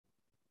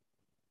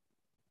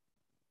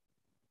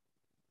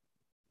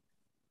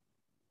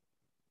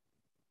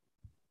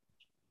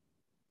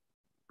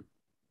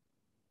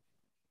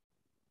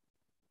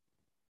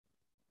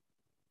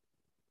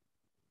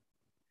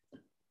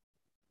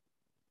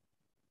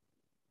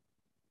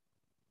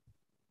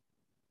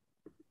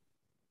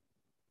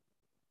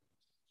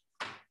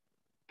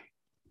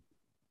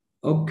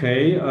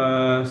Okay,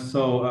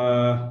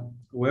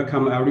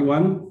 welcome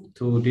everyone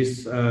to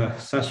this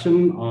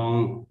session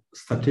on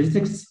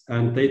statistics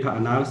and data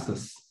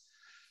analysis.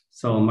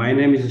 So my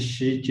name is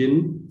Xi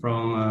Jin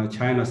from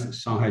China's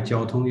Shanghai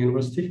Jiao Tong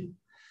University.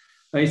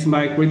 It's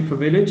my great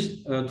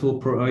privilege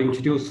to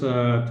introduce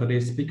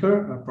today's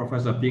speaker,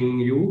 Professor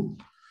Bing Yu.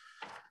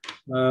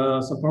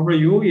 Professor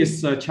Yu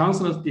is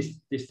Chancellor's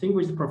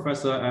Distinguished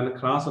Professor and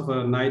class of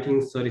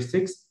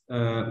 1936,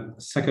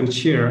 second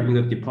chair in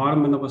the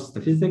Department of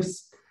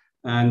Statistics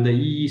and the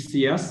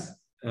EECS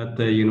at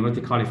the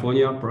University of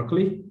California,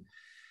 Berkeley.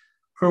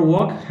 Her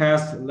work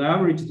has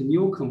leveraged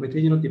new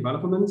computational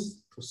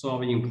developments to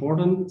solve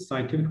important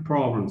scientific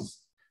problems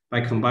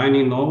by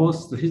combining novel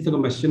statistical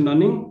machine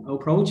learning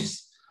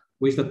approaches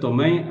with the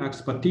domain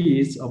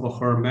expertise of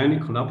her many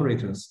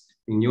collaborators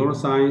in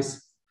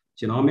neuroscience,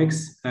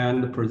 genomics,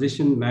 and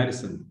precision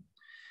medicine.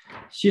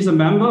 She's a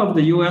member of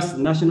the US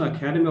National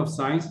Academy of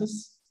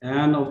Sciences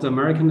and of the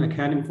American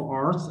Academy for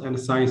Arts and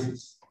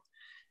Sciences.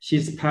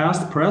 She's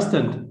past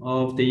president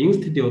of the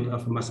Institute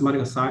of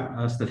Mathematical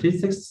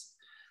Statistics.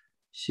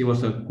 She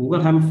was a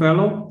Guggenheim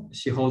Fellow.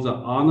 She holds an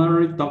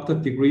honorary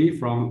doctorate degree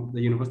from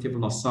the University of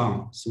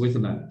Lausanne,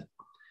 Switzerland.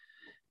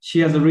 She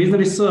has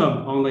recently served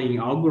on the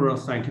inaugural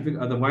Scientific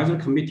Advisory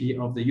Committee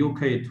of the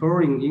UK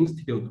Turing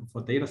Institute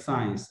for Data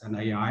Science and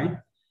AI,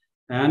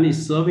 and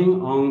is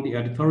serving on the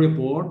editorial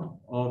board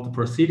of the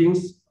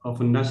Proceedings of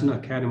the National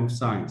Academy of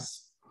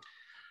Science.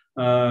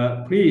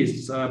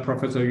 Please,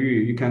 Professor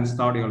Yu, you can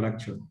start your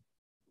lecture.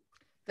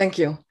 Thank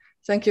you.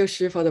 Thank you,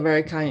 Shi, for the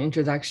very kind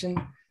introduction.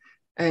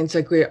 And it's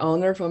a great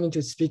honor for me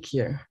to speak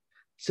here.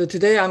 So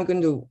today I'm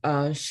going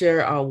to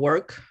share our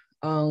work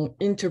on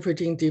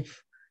interpreting deep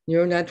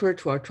neural network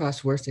to our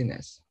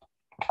trustworthiness.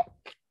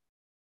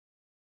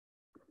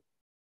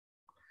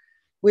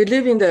 We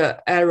live in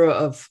the era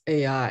of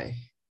AI.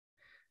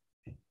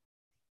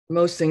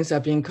 Most things are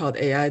being called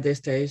AI these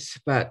days,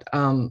 but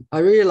I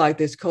really like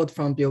this quote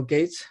from Bill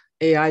Gates: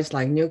 AI is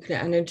like nuclear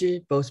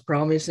energy, both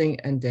promising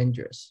and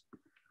dangerous.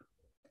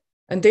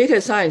 And data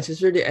science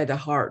is really at the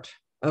heart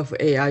of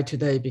AI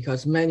today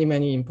because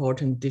many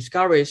important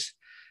discoveries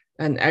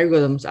and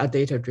algorithms are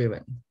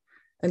data-driven.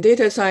 And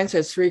data science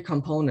has three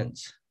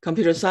components: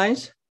 computer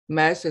science,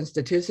 math and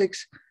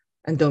statistics,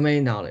 and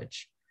domain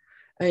knowledge.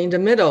 And in the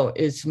middle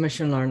is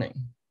machine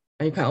learning.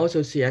 And you can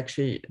also see,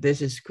 actually,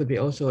 could be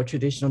also a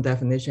traditional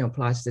definition of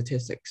applied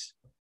statistics.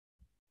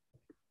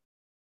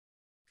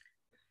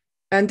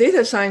 And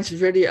data science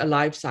is really a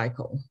life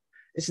cycle.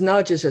 It's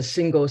not just a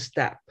single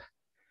step.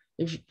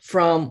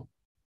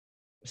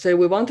 Say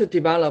we want to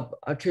develop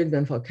a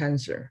treatment for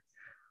cancer,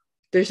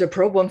 there's a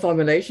problem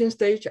formulation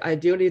stage,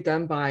 ideally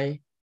done by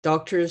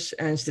doctors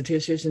and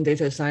statisticians and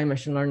data science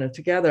machine learners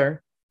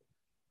together.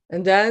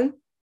 And then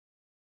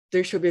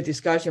there should be a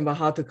discussion about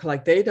how to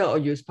collect data or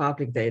use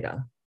public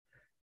data.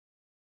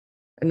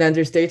 And then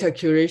there's data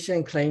curation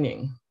and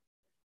cleaning,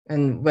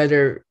 and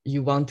whether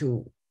you want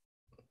to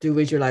do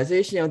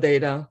visualization of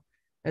data,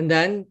 and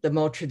then the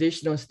more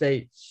traditional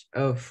stage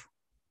of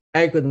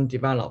algorithm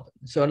development.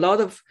 So a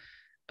lot of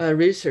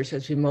research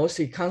has been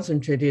mostly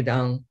concentrated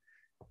on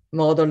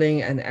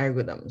modeling and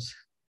algorithms.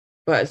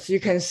 But as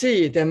you can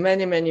see, there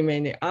are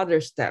many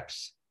other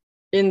steps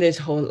in this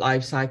whole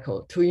life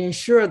cycle to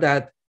ensure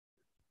that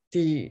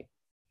the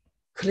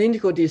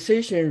clinical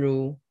decision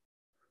rule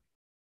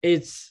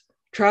is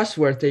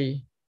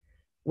trustworthy.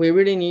 We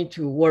really need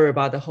to worry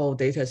about the whole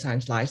data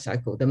science life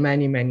cycle, the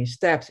many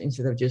steps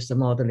instead of just the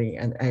modeling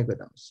and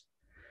algorithms.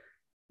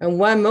 And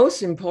one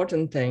most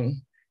important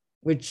thing,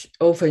 which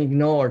often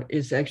ignored,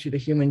 is actually the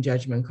human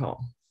judgment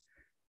call.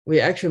 We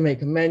actually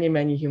make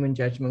many human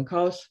judgment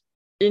calls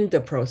in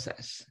the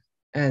process.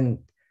 And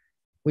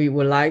we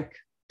would like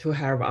to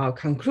have our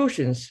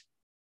conclusions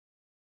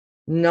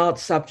not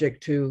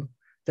subject to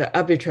the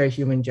arbitrary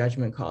human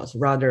judgment calls,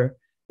 rather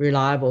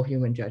reliable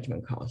human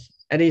judgment calls,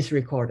 at least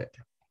recorded.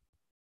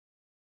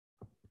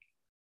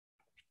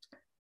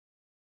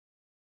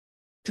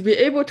 To be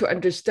able to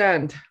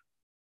understand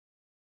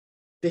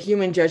the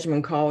human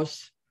judgment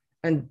calls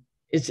and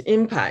its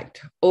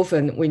impact,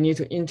 often we need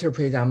to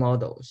interpret our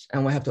models,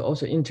 and we have to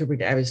also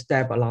interpret every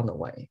step along the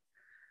way.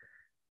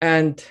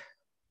 And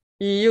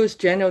EU's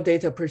General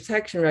Data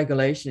Protection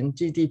Regulation,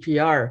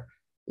 GDPR,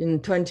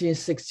 in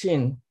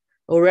 2016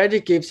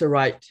 already gives a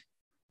right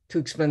to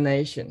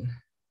explanation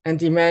and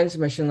demands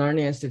machine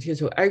learning and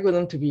statistical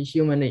algorithm to be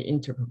humanly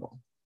interpretable,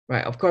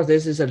 right? Of course,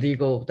 this is a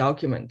legal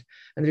document,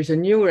 and there's a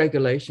new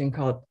regulation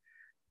called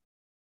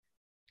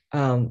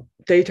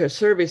Data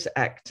Service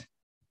Act,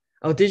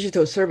 or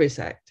Digital Service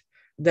Act,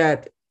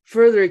 that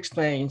further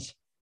explains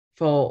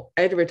for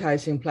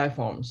advertising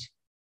platforms,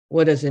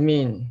 what does it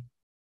mean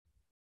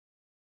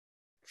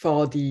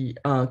for the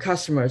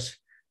customers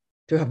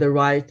to have the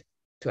right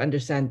to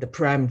understand the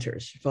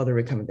parameters for the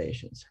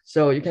recommendations.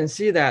 So you can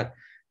see that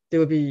there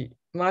will be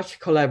much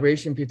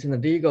collaboration between the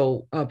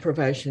legal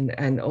profession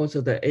and also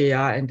the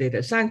AI and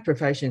data science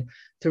profession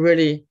to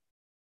really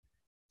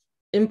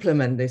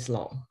implement this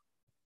law.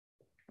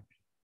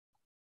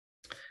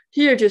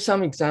 Here are just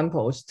some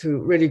examples to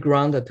really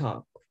ground the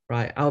talk,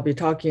 right? I'll be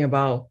talking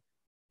about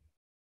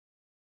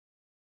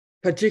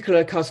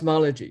particular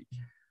cosmology,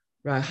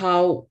 right?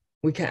 How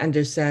we can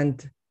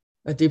understand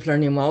a deep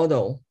learning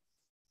model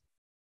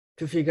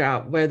to figure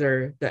out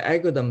whether the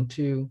algorithm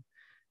to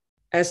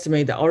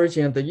estimate the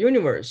origin of the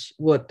universe,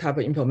 what type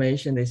of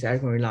information this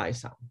algorithm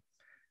relies on.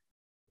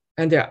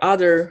 And there are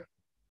other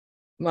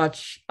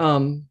much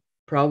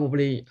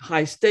probably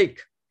high stake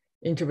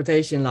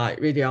interpretation like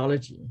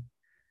radiology,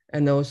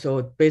 and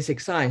also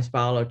basic science,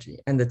 biology,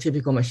 and the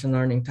typical machine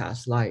learning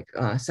tasks like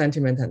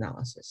sentiment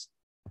analysis.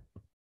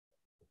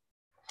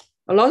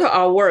 A lot of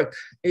our work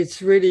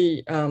is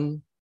really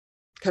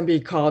can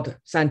be called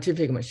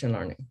scientific machine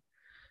learning.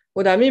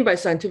 What I mean by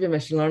scientific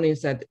machine learning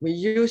is that we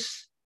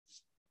use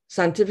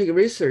scientific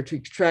research to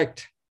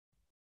extract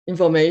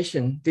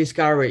information,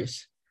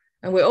 discoveries,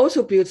 and we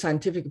also build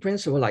scientific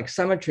principles like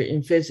symmetry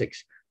in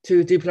physics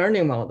to deep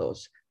learning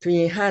models to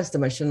enhance the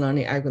machine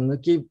learning algorithm, to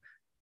give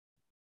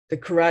the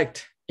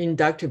correct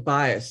inductive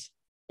bias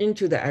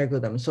into the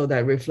algorithm so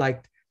that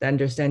reflect the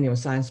understanding of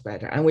science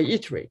better. And we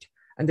iterate.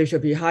 And there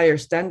should be higher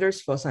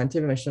standards for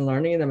scientific machine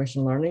learning than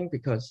machine learning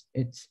because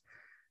it's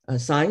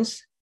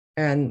science,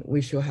 and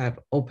we should have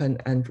open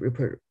and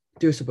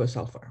reproducible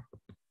software.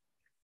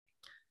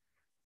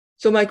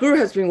 So my group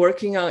has been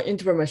working on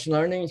interpretable machine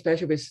learning,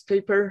 especially with this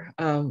paper,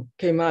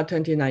 came out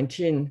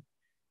 2019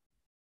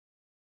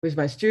 with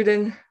my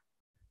student,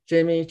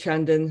 Jamie,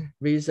 Chandon,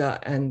 Riza,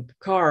 and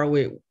Carl.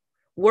 We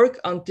work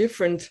on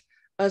different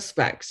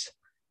aspects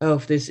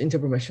of this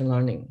interpretable machine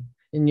learning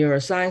in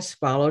neuroscience,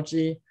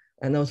 biology,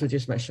 and also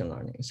just machine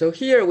learning. So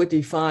here we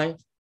define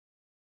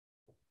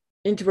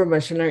interpretable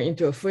machine learning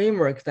into a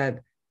framework that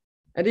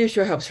at least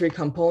should have three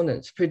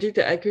components: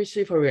 predictive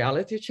accuracy for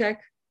reality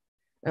check,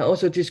 and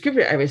also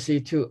descriptive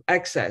accuracy to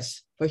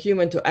access, for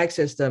human to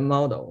access the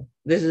model.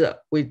 This is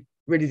we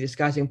really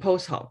discussing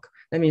post hoc.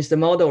 That means the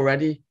model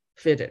already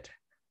fitted.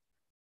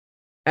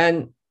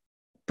 And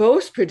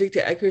both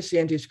predictive accuracy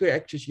and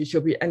descriptive accuracy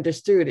should be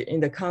understood in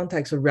the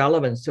context of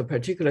relevance to a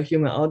particular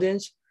human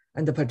audience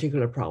and the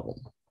particular problem.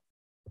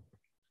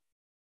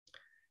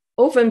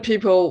 Often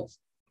people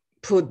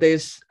put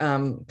this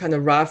kind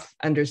of rough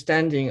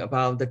understanding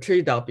about the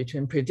trade-off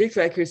between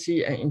predictive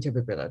accuracy and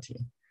interpretability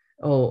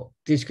or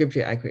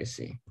descriptive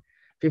accuracy.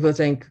 People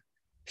think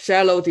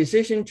shallow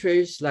decision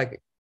trees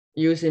like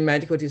used in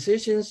medical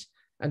decisions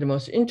are the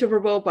most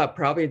interpretable, but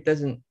probably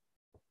doesn't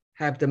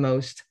have the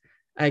most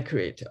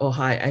accurate or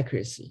high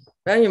accuracy.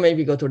 Then you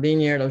maybe go to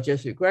linear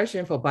logistic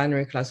regression for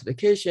binary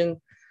classification,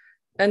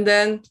 and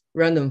then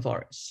random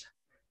forest.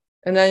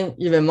 And then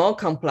even more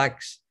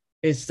complex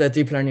is the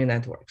deep learning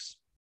networks.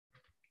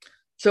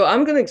 So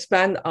I'm going to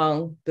expand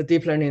on the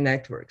deep learning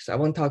networks. I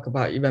won't talk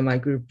about, even my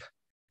group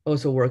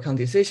also work on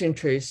decision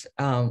trees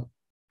and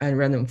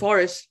random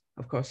forests.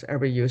 Of course,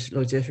 every use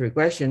logistic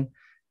regression.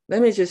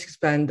 Let me just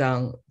expand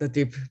on the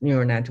deep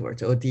neural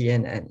networks or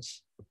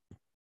DNNs.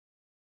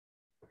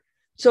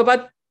 So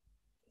about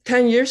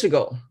 10 years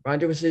ago, right,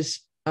 there was this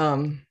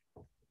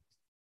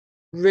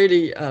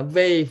really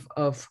wave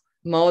of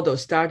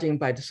models starting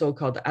by the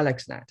so-called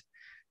AlexNet.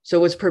 So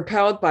it was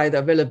propelled by the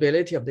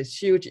availability of this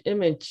huge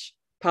image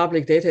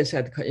public data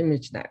set called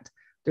ImageNet.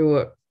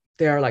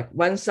 There are like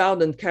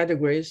 1,000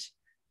 categories,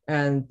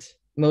 and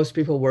most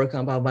people work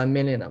on about 1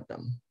 million of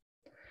them.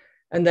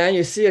 And then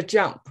you see a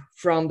jump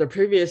from the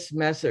previous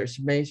methods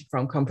made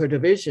from computer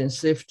vision,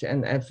 SIFT,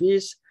 and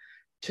FEs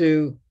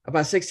to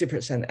about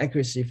 60%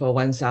 accuracy for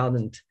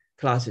 1,000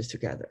 classes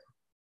together.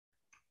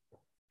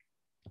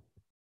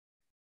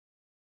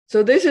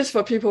 So this is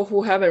for people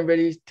who haven't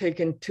really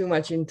taken too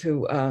much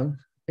into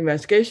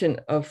investigation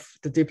of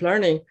the deep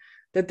learning.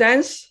 The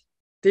dense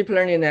deep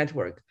learning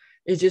network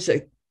is just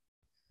a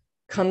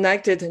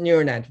connected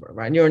neural network,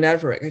 right? Neural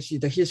network, actually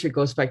the history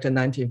goes back to the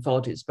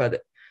 1940s,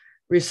 but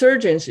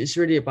resurgence is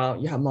really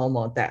about you have more and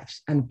more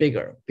depth and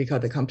bigger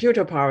because the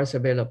computer power is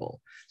available.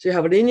 So you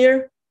have a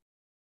linear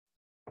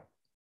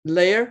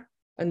layer,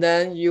 and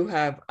then you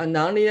have a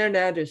nonlinear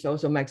net. There's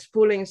also max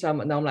pooling, some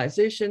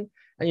normalization,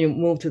 and you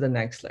move to the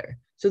next layer.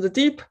 So the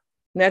deep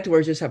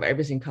networks just have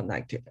everything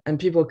connected, and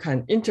people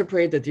can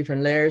interpret the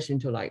different layers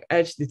into like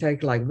edge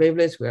detect, like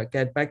wavelets we'll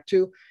get back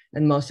to,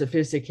 and more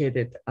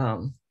sophisticated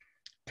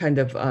kind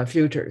of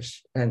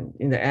filters. And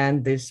in the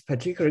end, this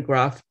particular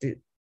graph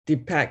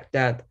depict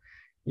that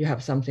you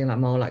have something like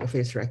more like a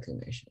face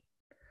recognition.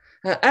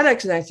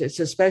 AlexNet is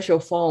a special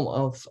form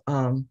of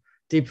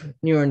deep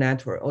neural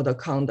network, or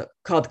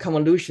called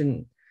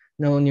convolutional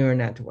neural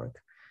network.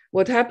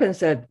 What happens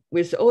that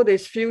with all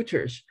these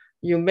filters,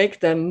 you make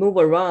them move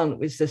around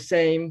with the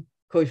same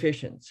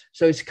coefficients.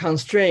 So it's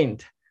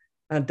constrained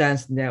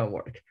dense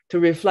network to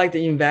reflect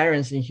the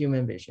invariance in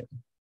human vision.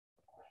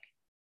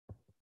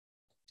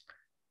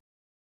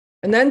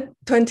 And then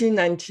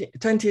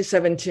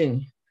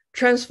 2017,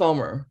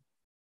 transformer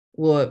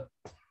were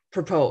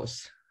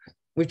proposed,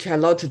 which had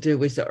a lot to do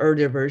with the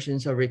earlier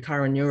versions of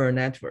recurrent neural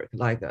network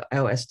like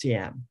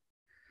LSTM.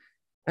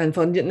 And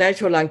for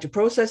natural language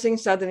processing,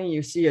 suddenly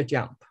you see a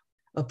jump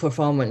of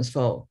performance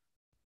for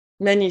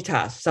many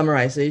tasks: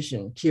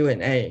 summarization,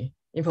 Q&A,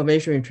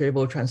 information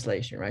retrieval,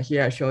 translation. Right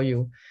here, I show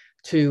you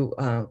two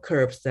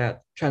curves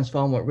that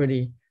transformer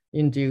really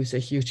induce a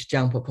huge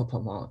jump of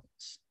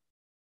performance.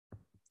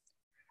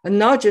 And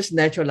not just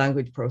natural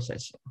language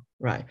processing,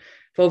 right?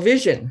 For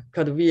vision,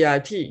 called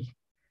VIT,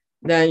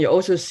 then you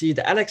also see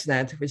the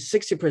AlexNet with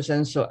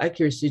 60%, so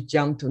accuracy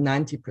jumped to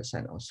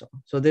 90% also.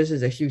 So this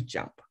is a huge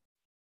jump.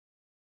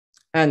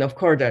 And of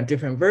course, there are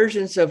different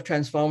versions of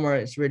transformer.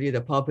 It's really the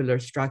popular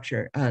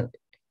structure and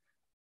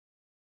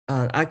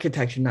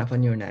architecture now for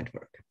neural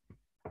network.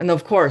 And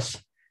of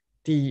course,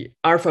 the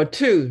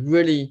AlphaGo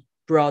really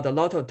brought a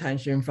lot of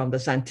attention from the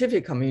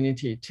scientific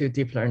community to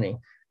deep learning,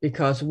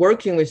 because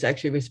working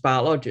with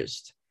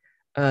biologists,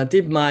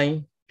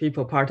 DeepMind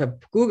people part of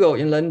Google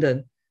in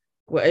London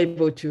were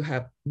able to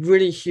have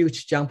really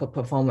huge jump of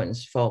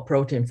performance for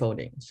protein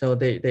folding. So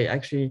they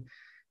actually,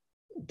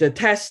 the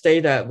test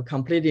data were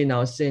completely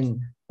now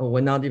seen or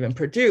were not even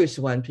produced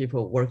when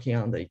people working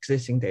on the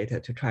existing data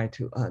to try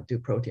to do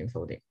protein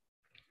folding.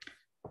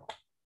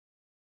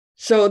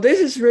 So this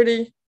is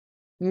really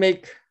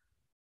make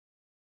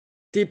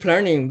deep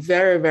learning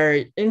very,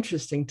 very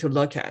interesting to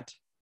look at.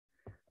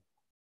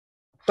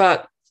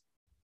 But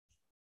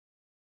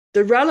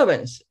the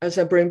relevance, as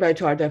I bring back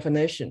to our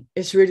definition,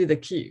 is really the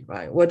key,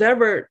 right?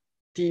 Whatever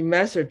the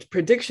method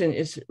prediction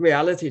is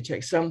reality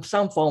check, some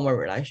form of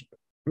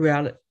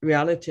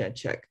reality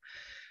check.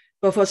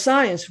 But for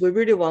science, we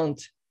really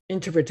want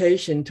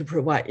interpretation to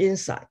provide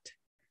insight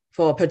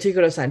for a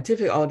particular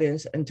scientific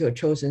audience and to a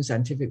chosen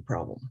scientific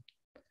problem.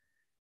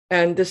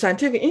 And the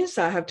scientific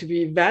insight have to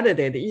be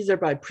validated either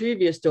by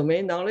previous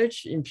domain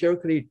knowledge,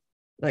 empirically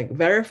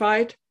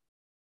verified,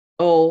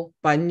 or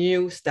by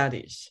new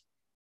studies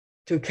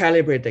to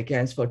calibrate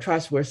against for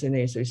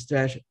trustworthiness,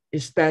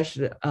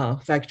 especially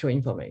factual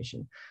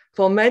information.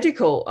 For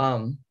medical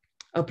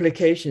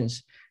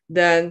applications,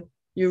 then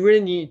you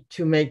really need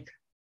to make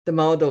the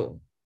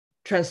model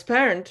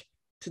transparent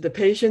to the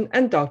patient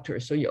and doctor,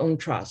 so you own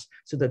trust.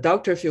 So the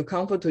doctor feel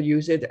comfortable to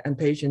use it and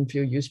patient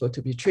feel useful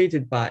to be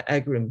treated by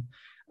algorithm,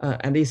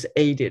 at least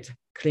aided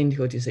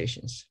clinical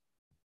decisions.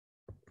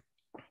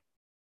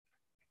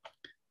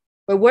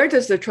 But where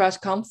does the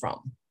trust come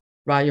from,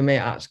 right? You may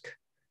ask.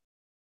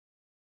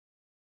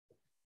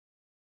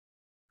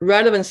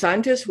 Relevant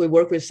scientists, we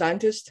work with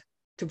scientists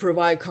to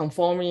provide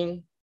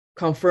confirming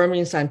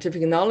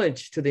scientific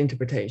knowledge to the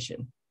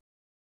interpretation.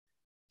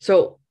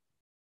 So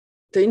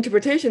the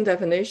interpretation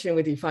definition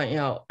we defined in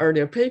our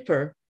earlier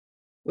paper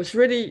was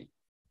really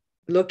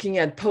looking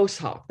at post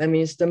hoc. That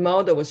means the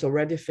model was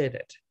already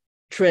fitted,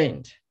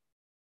 trained.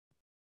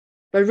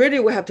 But really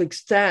we have to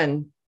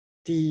extend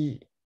the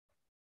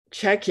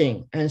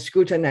checking and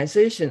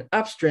scrutinization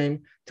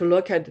upstream to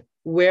look at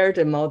where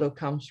the model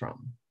comes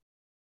from.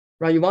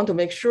 Right? You want to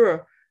make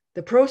sure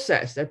the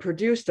process that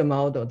produced the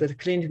model, the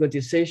clinical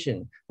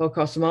decision for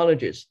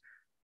cosmologists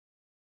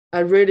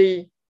are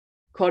really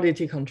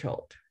quality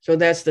controlled. So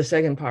that's the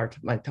second part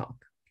of my talk.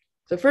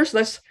 So first,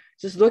 let's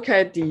just look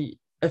at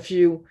a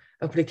few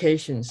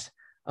applications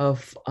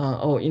of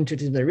our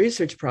interdisciplinary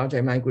research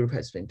project my group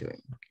has been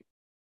doing.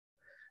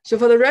 So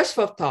for the rest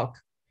of the talk,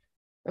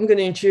 I'm going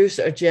to introduce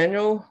a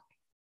general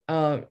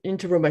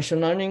interpretable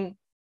machine learning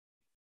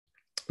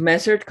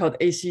method called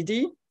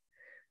ACD.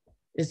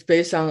 It's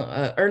based on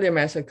an earlier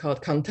method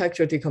called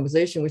contextual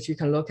decomposition, which you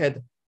can look at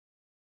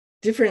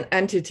different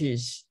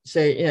entities,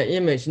 say in an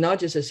image, not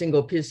just a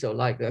single pixel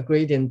like a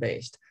gradient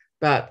based,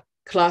 but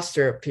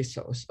cluster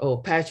pixels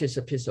or patches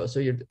of pixels. So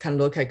you can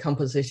look at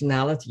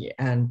compositionality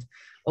and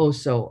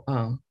also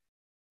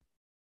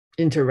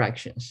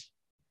interactions.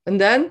 And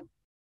then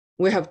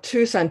we have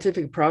two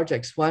scientific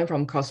projects, one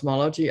from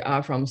cosmology,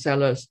 other from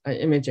cellular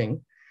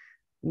imaging,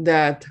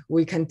 that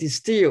we can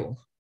distill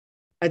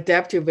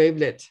adaptive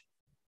wavelet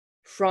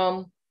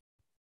from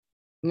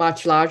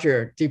much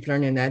larger deep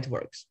learning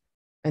networks,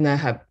 and then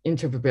have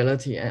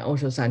interpretability and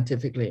also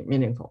scientifically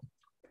meaningful.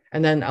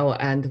 And then I will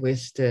end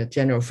with the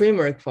general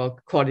framework for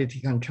quality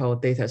control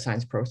data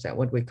science process,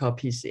 what we call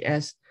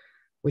PCS,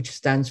 which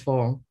stands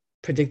for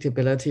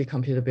Predictability,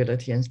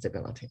 Computability, and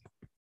Stability.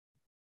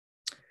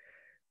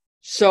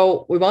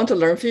 So we want to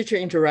learn feature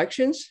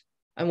interactions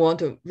and want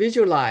to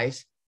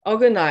visualize,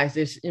 organize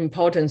these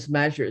importance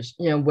measures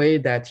in a way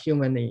that's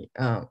humanly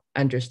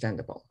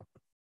understandable.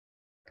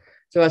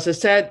 So as I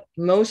said,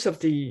 most of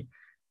the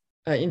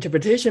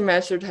interpretation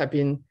methods have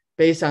been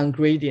based on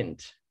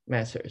gradient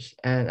methods.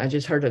 And I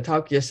just heard a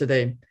talk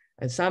yesterday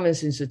at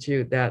Simon's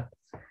Institute that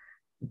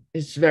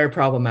it's very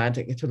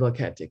problematic to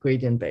look at the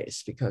gradient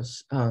base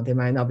because they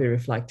might not be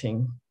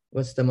reflecting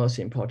what's the most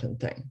important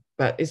thing,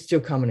 but it's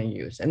still commonly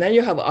used. And then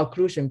you have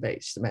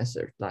occlusion-based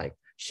method like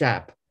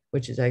SHAP,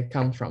 which is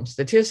comes from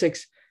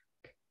statistics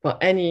for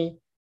any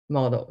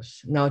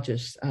models, not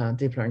just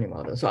deep learning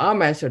models. So our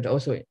method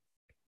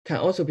can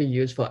also be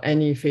used for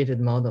any fitted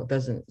model,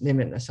 doesn't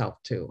limit itself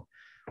to,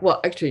 well,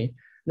 actually,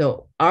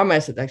 no, our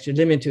method actually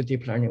limit to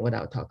deep learning, what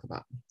I'll talk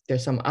about.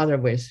 There's some other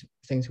ways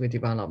things we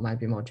develop might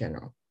be more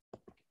general.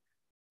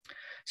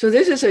 So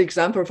this is an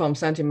example from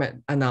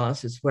sentiment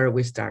analysis where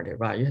we started,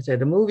 right? You said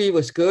the movie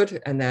was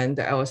good, and then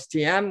the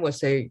LSTM will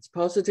say it's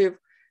positive,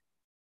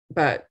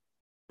 but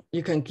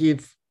you can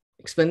give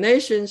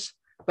explanations,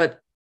 but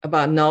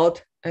about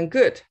not and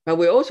good. But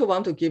we also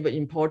want to give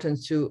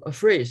importance to a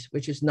phrase,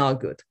 which is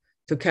not good,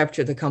 to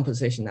capture the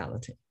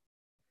compositionality.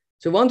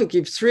 So we want to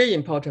give 3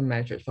 important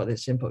measures for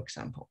this simple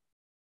example.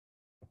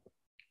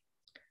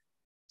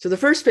 So the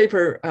first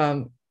paper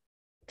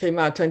came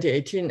out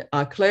 2018,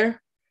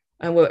 Claire,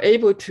 and we're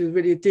able to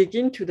really dig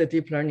into the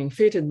deep learning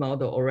fitted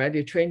model,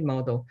 already trained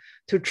model,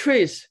 to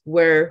trace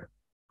where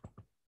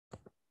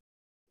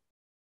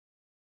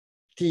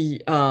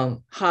the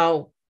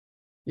how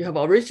you have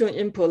original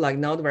input like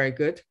not very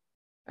good,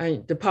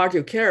 and the part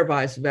you care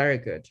about is very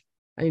good,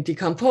 and you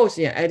decompose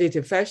in an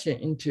additive fashion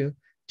into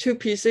 2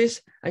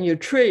 pieces, and you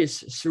trace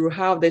through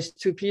how these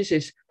 2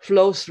 pieces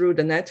flow through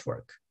the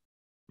network.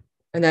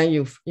 And then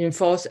you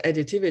enforce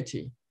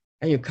additivity,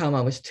 and you come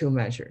up with 2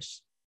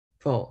 measures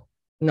for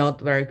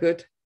not very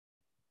good,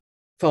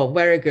 for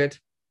very good,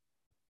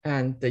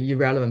 and the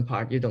irrelevant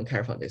part, you don't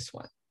care for this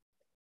one.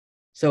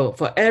 So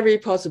for every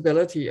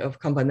possibility of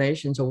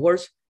combinations of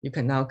words, you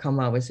can now come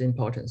up with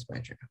importance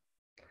measure.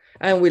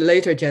 And we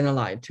later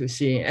generalize to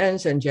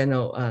CNNs and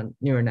general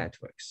neural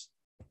networks.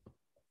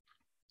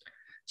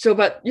 So,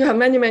 but you have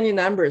many, many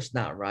numbers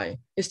now, right?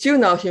 It's still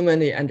not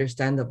humanly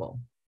understandable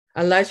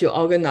unless you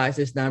organize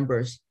these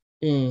numbers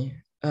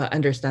in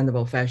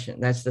understandable fashion.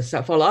 That's the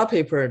follow-up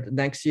paper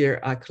next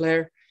year,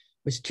 Claire,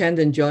 with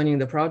Chandon joining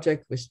the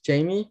project with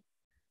Jamie,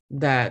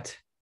 that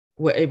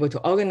we're able to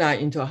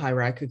organize into a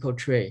hierarchical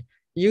tree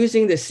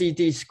using the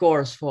CD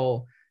scores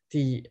for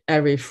the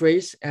every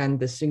phrase and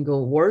the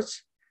single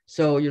words.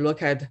 So you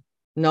look at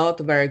not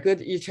very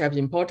good, each have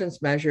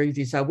importance measure, you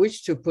decide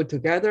which to put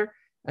together.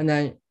 And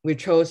then we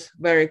chose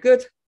very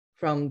good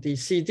from the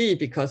CD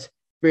because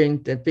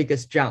bring the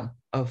biggest jump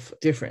of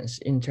difference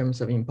in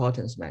terms of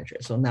importance measure.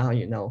 So now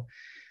you know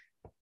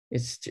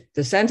it's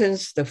the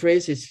sentence, the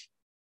phrase is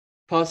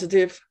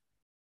positive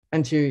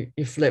until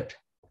you flip.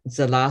 It's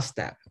the last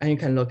step. And you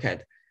can look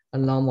at a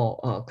lot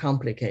more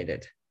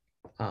complicated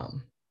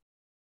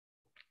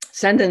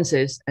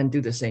sentences and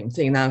do the same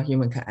thing. Now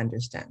human can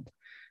understand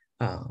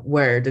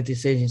where the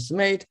decision is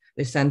made,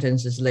 the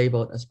sentence is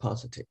labeled as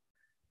positive.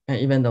 And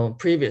even though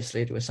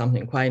previously it was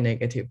something quite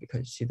negative because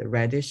you see the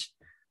reddish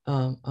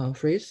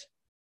phrase.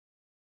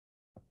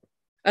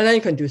 And then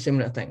you can do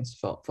similar things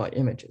for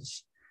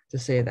images to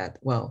say that,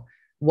 well,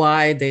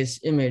 why this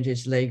image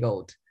is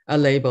labeled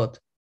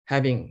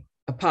having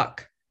a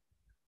puck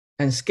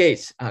and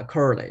skates are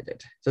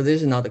correlated. So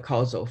this is not the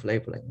causal of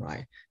labeling,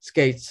 right?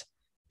 Skates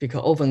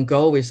because often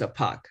go with a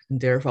puck, and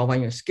therefore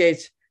when you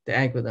skate, the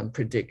algorithm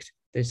predict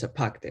there's a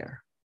puck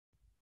there.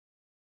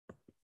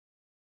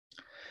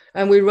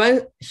 And we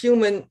run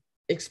human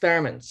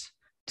experiments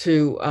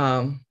to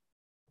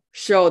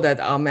show that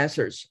our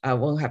methods, I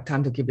won't have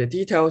time to give the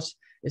details,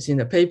 it's in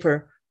the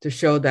paper to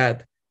show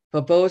that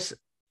for both,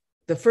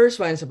 the first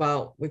one is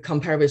about, we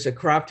compare with a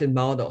corrupted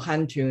model,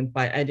 hand-tuned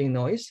by adding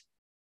noise.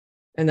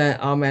 And then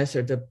our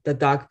method, the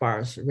dark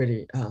bars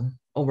really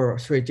over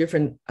 3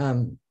 different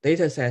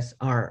data sets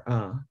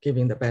are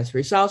giving the best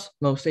results.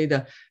 Mostly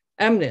the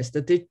MNIST,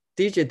 the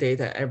digit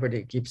data,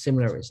 everybody gives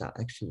similar result.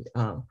 Actually,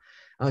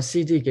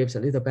 CD gives a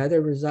little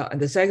better result.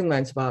 And the second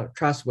one is about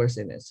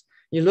trustworthiness.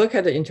 You look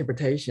at the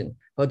interpretation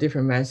for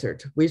different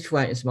methods, which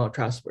one is more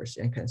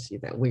trustworthy, and can see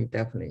that we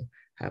definitely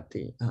have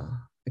the,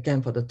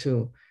 again, for the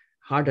 2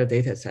 harder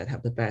data set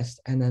have the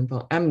best. And then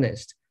for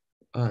MNIST,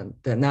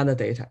 the another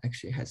data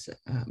actually has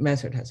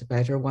method has a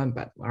better one,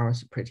 but ours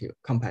is pretty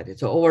competitive.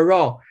 So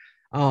overall,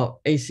 our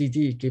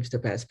ACD gives the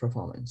best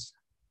performance.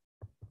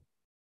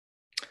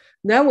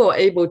 Then we're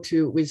able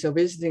to, with a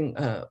visiting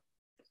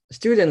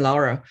student,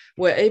 Laura,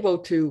 we're able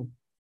to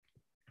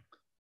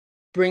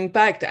bring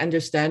back the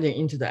understanding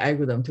into the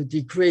algorithm to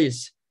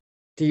decrease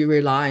the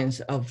reliance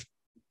of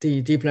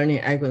the deep learning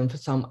algorithm for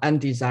some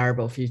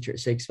undesirable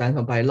features. So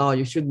example, by law,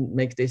 you shouldn't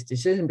make this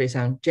decision based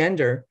on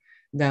gender,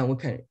 then we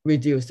can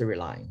reduce the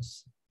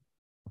reliance.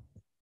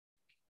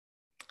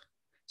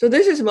 So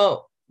this is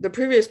about, the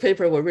previous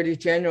paper were really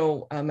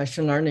general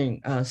machine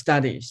learning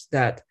studies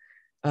that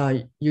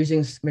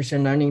using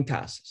machine learning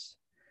tasks.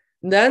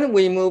 Then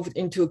we moved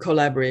into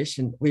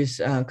collaboration with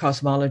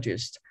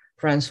cosmologist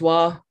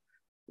Francois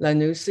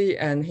Lanusse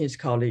and his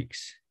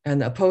colleagues,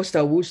 and a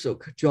postdoc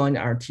Wusuk joined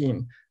our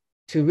team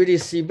to really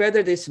see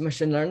whether this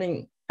machine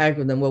learning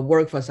algorithm will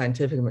work for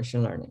scientific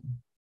machine learning.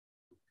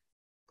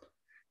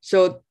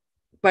 So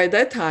by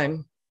that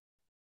time,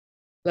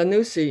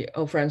 Lanusse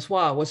or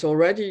Francois was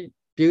already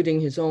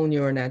building his own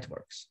neural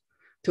networks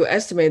to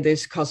estimate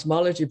this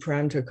cosmology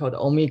parameter called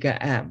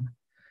omega m,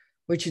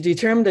 which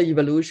determine the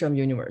evolution of the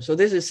universe. So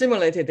this is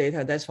simulated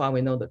data, that's why we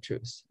know the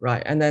truth,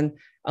 right? And then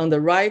on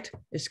the right,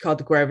 it's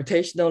called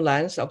gravitational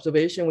lens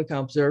observation we can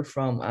observe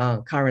from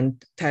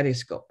current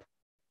telescope.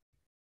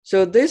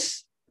 So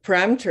this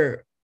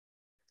parameter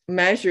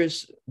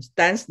measures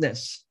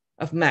denseness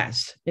of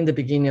mass in the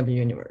beginning of the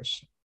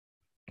universe.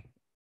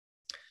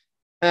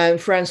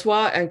 And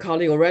Francois and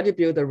colleague already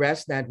built a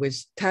ResNet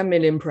with 10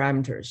 million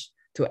parameters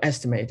to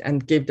estimate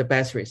and give the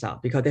best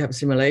result because they have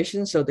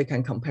simulations, so they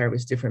can compare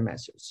with different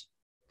methods.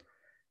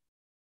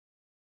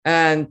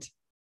 And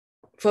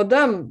for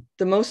them,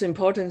 the most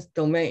important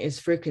domain is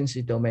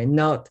frequency domain,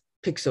 not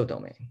pixel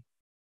domain.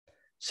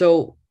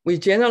 So we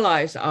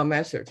generalize our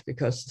methods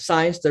because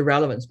science, the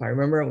relevance part.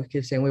 Remember, we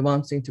keep saying we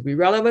want things to be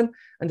relevant,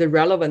 and the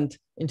relevant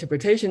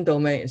interpretation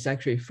domain is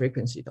actually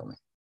frequency domain.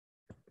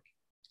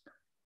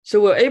 So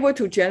we're able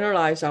to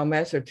generalize our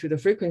method to the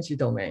frequency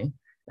domain.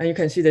 And you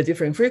can see the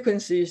different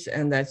frequencies,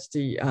 and that's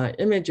the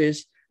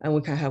images. And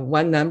we can have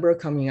one number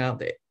coming out,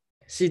 the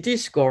CD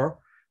score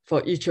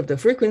for each of the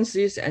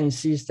frequencies. And it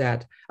sees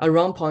that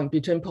around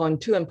between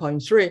 0.2 and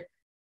 0.3,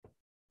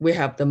 we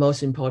have the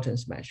most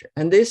importance measure.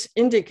 And this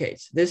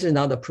indicates, this is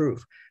another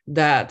proof,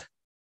 that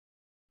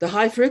the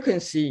high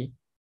frequency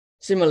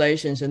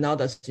simulations are not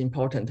as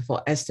important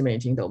for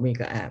estimating the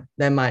omega m.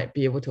 That might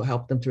be able to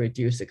help them to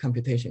reduce the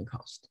computation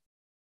cost.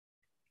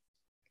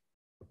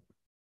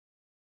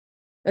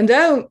 And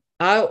then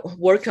I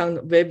worked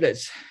on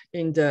wavelets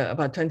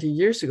about 20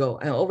 years ago,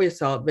 and I always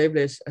thought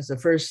wavelets as the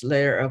first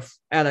layer of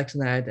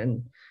AlexNet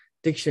and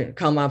dictionary,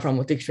 come out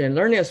from dictionary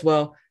learning as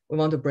well. We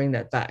want to bring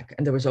that back.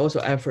 And there was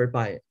also effort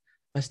by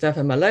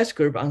Stefan Mallet's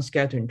group on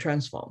scattering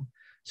transform.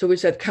 So we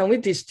said, can we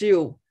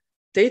distill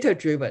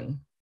data-driven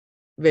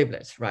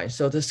wavelets, right?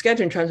 So the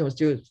scattering transform was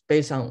still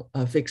based on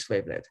a fixed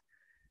wavelet.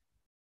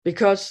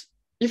 Because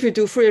if you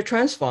do Fourier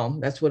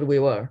transform, that's what we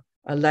were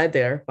led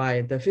there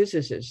by the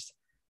physicists.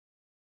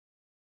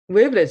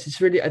 Wavelets is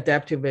really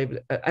adaptive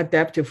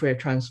Fourier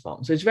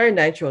transform. So it's very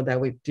natural that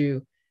we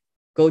do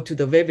go to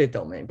the wavelet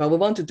domain, but we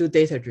want to do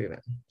data-driven.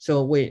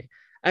 So we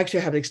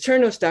actually have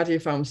external study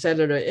from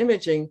cellular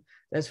imaging.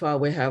 That's why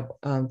we have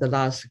the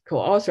last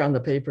co-author on the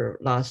paper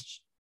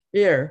last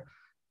year,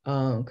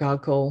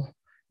 Gakko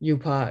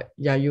Yupa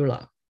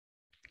Yayula,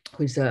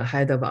 who is the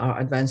head of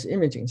our advanced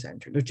imaging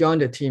center, to join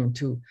the team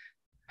to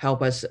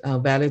help us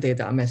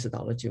validate our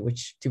methodology,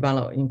 which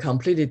developed in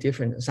completely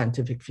different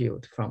scientific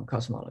field from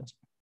cosmology.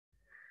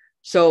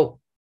 So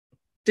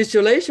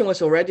distillation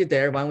was already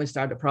there when we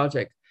started the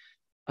project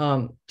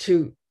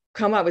to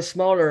come up with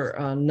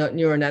smaller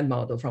neural net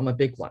model from a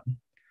big one.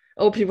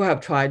 All people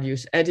have tried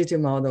use additive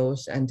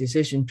models and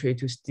decision tree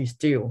to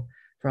distill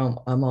from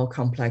a more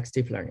complex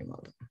deep learning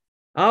model.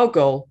 Our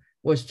goal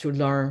was to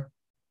learn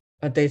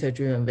a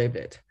data-driven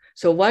wavelet.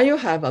 So when you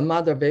have a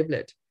mother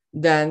wavelet,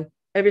 then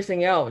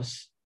everything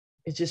else,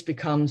 it just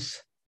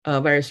becomes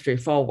very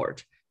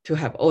straightforward to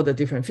have all the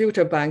different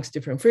filter banks,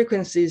 different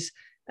frequencies,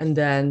 and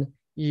then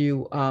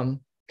you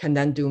can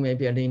then do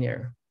maybe a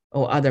linear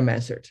or other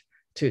method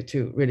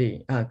to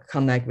really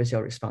connect with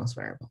your response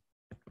variable.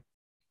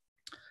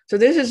 So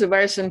this is a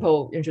very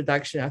simple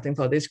introduction. I think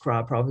for this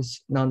crowd, probably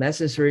it's not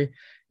necessary.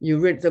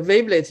 The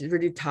wavelet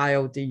really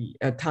tile the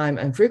time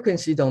and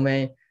frequency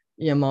domain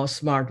in a more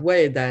smart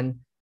way than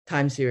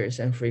time series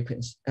and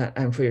frequency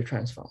and Fourier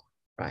transform,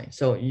 right?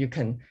 So you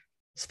can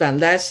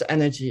spend less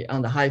energy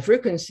on the high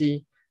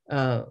frequency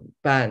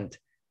band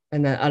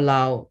and then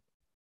allow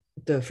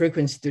the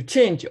frequency to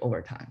change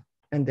over time.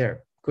 And there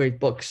are great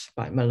books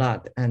by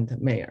Malad and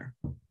Mayer.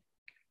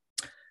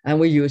 And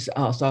we use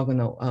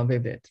orthogonal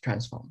wavelet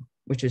transform,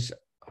 which is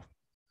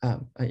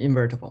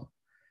invertible.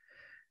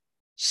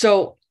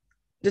 So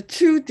the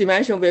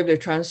two-dimensional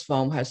wavelet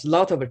transform has a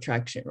lot of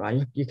attraction,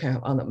 right? You can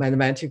have on the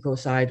mathematical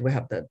side, we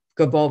have the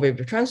Gabor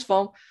wavelet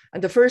transform.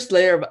 And the first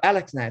layer of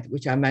AlexNet,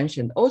 which I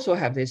mentioned, also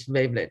have this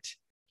wavelet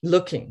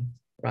looking,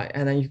 right?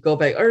 And then you go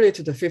back early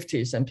to the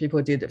 50s and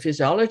people did the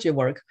physiology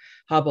work,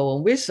 Hubble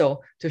and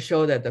Whistle, to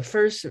show that the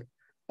first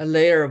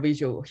layer of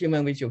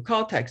human visual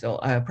cortex or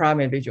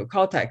primate visual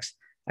cortex,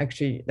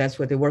 actually, that's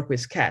what they work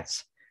with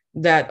cats,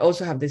 that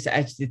also have this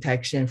edge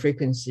detection,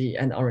 frequency,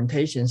 and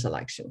orientation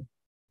selection.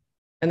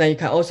 And then you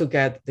can also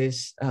get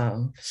this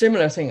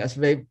similar thing as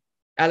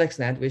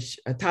AlexNet, which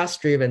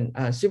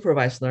task-driven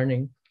supervised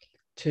learning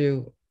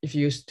to, if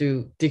you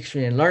do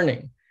dictionary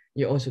learning,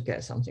 you also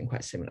get something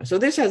quite similar. So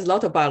this has a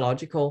lot of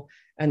biological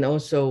and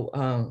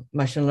also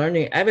machine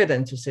learning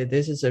evidence to say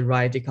this is the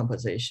right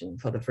decomposition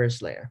for the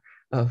first layer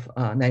of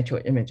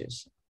natural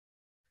images.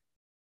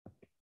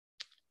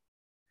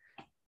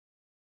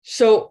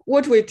 So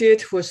what we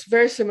did was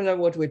very similar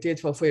to what we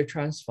did for Fourier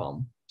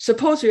transform.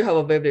 Suppose you have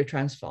a wavelet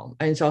transform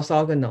and it's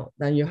orthogonal,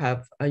 then you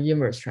have an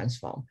inverse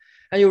transform.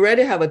 And you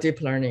already have a deep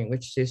learning,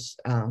 which is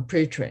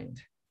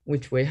pre-trained,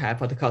 which we have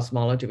for the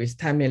cosmology with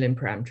 10 million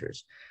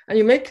parameters. And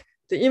you make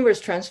the inverse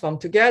transform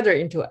together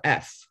into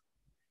F.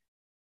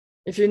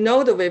 If you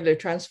know the wavelet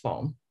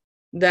transform,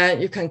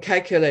 then you can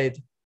calculate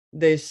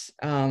this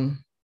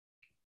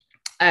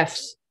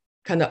F's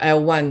kind of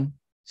L1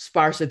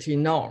 sparsity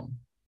norm.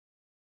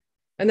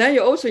 And then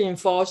you also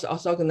enforce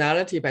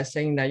orthogonality by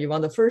saying that you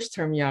want the first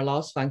term in your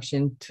loss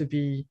function to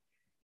be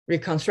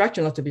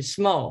reconstruction not to be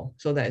small,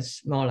 so that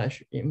it's more or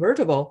less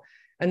invertible.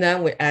 And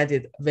then we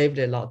added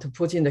wavelet law to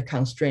put in the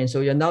constraint.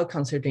 So you're not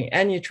considering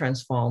any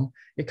transform,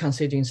 you're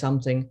considering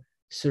something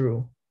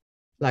through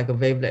like a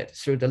wavelet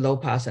through the low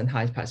pass and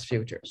high pass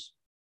filters.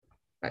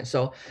 right?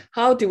 So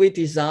how do we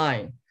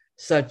design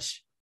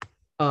such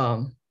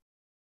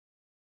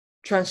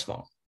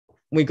transform?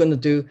 We're going to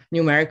do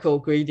numerical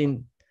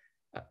gradient,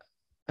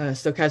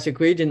 stochastic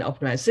gradient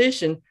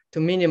optimization to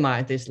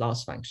minimize this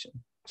loss function.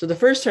 So the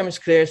first term is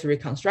clear, it's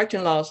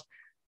reconstruction loss.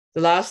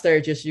 The last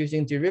there, just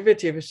using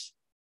derivatives.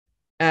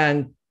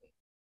 And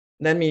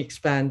let me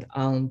expand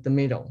on the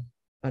middle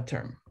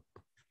term.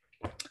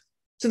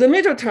 So the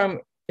middle term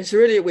is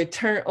really, we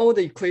turn all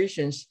the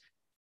equations,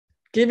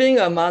 giving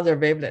a mother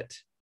wavelet,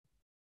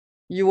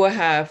 you will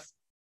have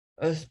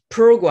a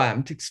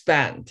program to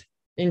expand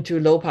into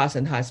low pass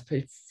and high pass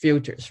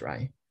filters,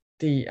 right?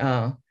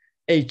 The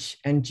H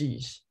and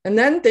G's. And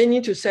then they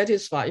need to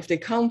satisfy, if they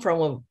come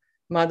from a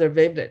mother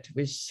wavelet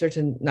with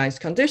certain nice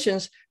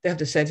conditions, they have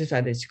to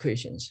satisfy these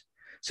equations.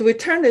 So we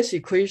turn these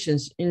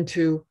equations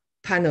into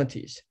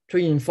penalties to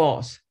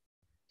enforce.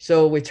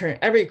 So we turn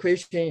every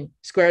equation,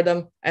 square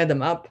them, add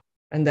them up,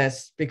 and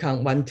that's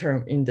become one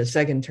term in the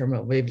second term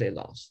of wavelet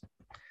loss.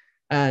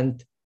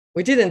 And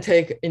we didn't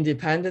take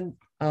independent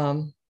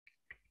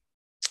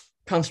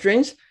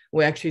constraints.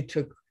 We actually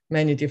took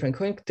many different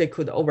things they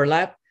could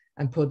overlap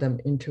and put them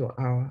into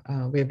our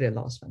wavelet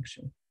loss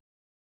function.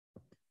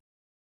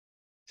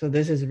 So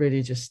this is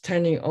really just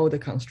turning all the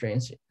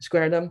constraints,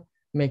 square them,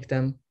 make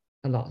them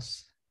a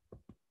loss.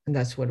 And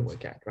that's what we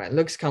get, right?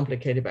 Looks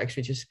complicated, but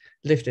actually just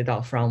lift it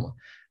out from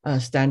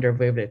standard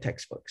wavelet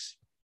textbooks.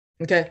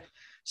 Okay,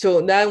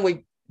 so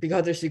then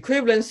because there's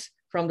equivalence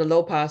from the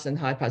low pass and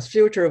high pass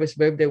filter with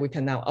wavelet, we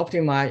can now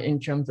optimize in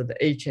terms of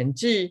the H and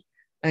G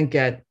and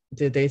get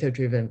the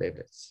data-driven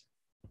wavelets.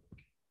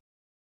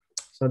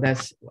 So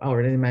that's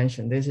already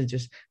mentioned. This is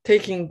just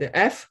taking the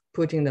F,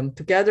 putting them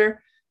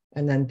together,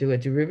 and then do a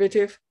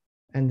derivative,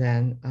 and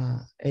then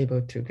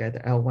able to get the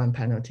L1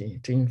 penalty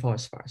to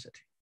enforce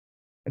sparsity.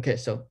 Okay,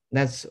 so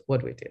that's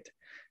what we did.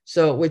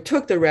 So we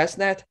took the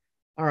ResNet,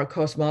 our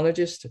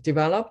cosmologist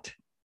developed,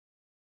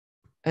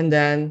 and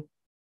then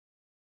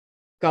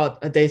got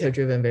a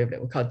data-driven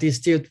wavelet, we call it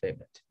distilled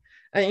wavelet.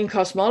 And in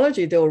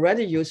cosmology, they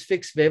already use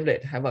fixed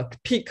wavelet, have a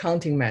peak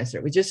counting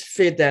method. We just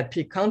fit that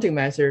peak counting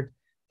method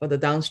for the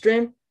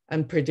downstream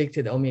and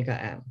predicted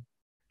omega m.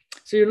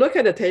 So you look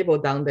at the table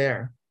down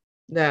there,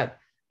 that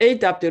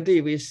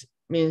AWD, which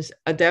means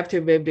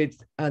adaptive wavelet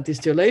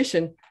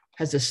distillation,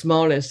 has the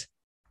smallest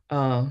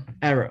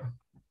error,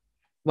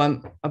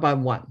 about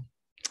 1.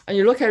 And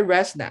you look at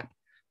ResNet.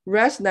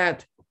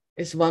 ResNet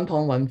is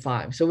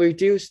 1.15. So we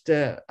reduced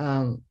the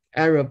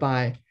error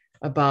by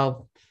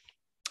about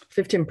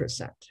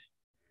 15%.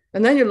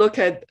 And then you look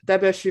at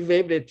WSG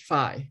wavelet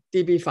 5,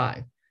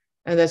 DB5,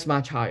 and that's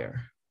much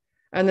higher.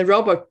 And the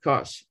Robert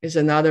Koch is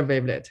another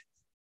wavelet.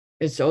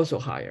 It's also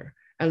higher.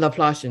 And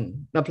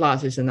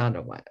Laplace is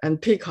another one.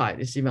 And peak height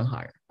is even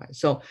higher. Right?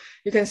 So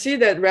you can see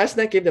that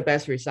ResNet gave the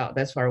best result.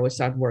 That's why we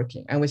start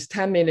working. And with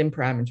 10 million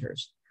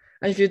parameters.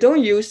 And if you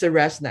don't use the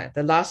ResNet,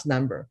 the last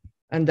number,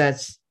 and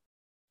that's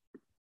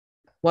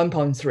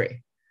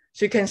 1.3.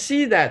 So you can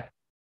see that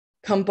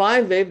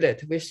combined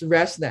wavelet with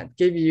ResNet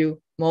give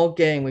you more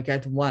gain. We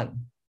get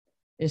 1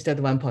 instead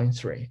of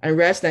 1.3. And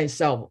ResNet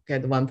itself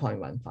get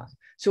 1.15.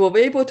 So we're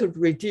able to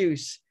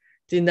reduce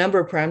the number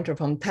of parameters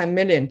from 10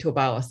 million to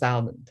about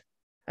 1,000.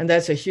 And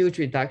that's a huge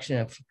reduction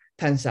of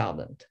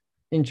 10,000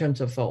 in terms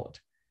of fold.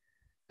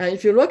 And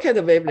if you look at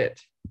the wavelet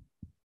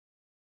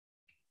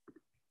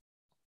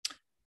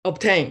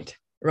obtained,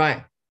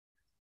 right?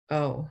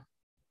 Oh,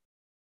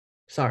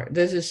 sorry,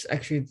 this is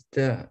actually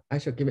I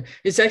should give it,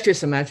 it's actually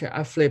symmetric.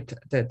 I flipped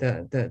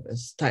the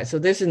slide. So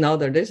this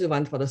is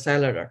one for the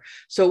cellular.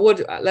 So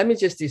let me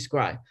just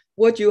describe.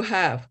 What you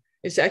have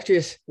is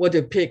actually what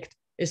you picked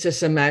is a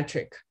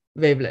symmetric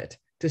wavelet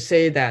to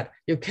say that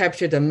you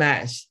capture the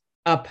mass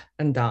up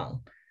and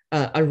down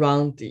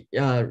around the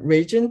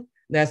region.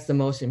 That's the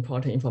most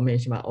important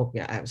information about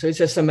omega m. So it's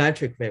a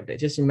symmetric wavelet.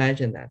 Just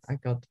imagine that.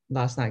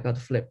 Last night I got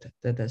flipped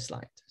the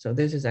slide. So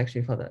this is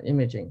actually for the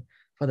imaging,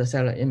 for the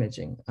cellular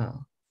imaging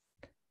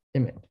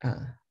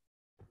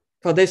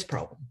for this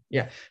problem.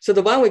 Yeah. So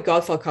the one we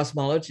got for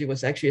cosmology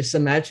was actually a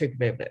symmetric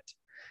wavelet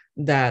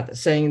that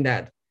saying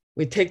that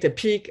we take the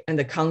peak and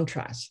the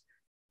contrast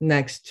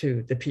next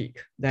to the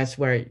peak. That's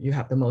where you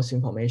have the most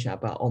information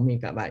about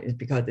omega, right?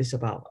 Because it's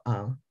about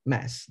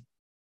mass.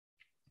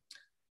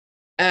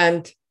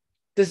 And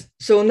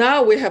so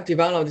now we have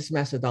developed this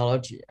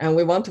methodology and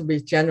we want to be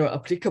general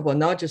applicable,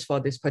 not just for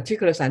this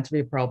particular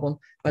scientific problem,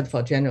 but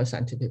for general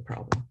scientific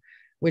problem,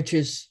 which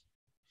is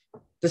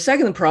the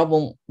second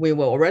problem we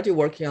were already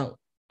working on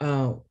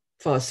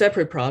for a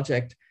separate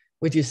project.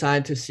 We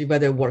decided to see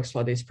whether it works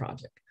for this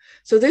project.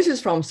 So this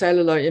is from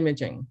cellular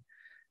imaging.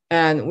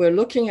 And we're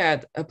looking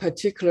at a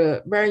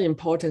particular very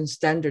important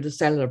standard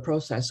cellular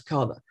process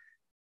called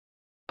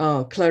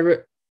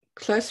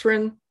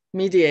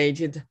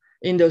clathrin-mediated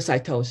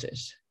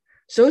endocytosis.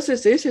 So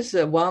this is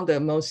one of the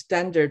most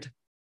standard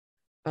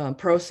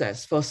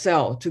process for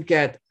cell to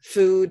get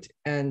food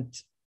and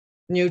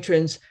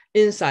nutrients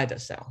inside the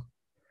cell.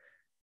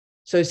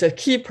 So it's a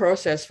key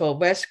process for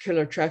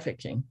vascular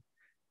trafficking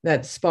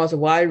that spots a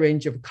wide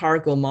range of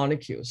cargo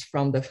molecules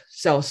from the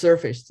cell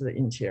surface to the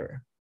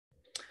interior.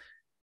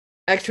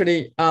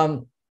 Actually,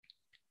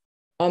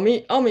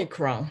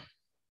 Omicron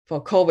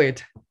for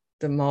COVID,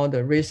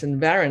 the recent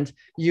variant,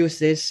 use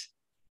this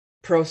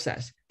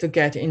process to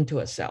get into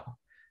a cell.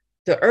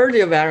 The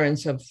earlier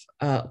variants of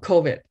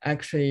COVID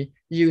actually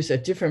use a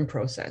different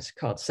process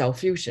called cell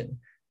fusion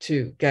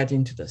to get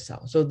into the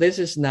cell. So this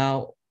is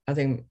now, I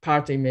think,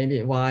 partly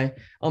maybe why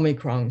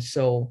Omicron is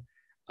so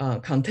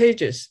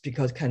contagious,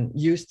 because it can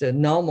use the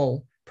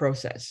normal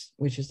process,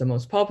 which is the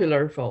most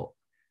popular for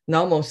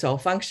normal cell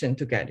function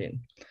to get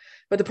in.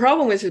 But the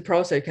problem with this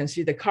process, you can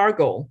see the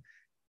cargo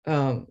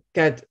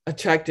get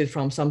attracted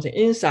from something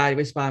inside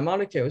with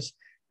biomolecules,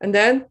 and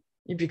then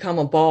you become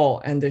a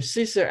ball, and the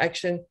scissor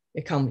action,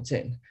 it comes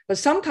in. But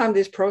sometimes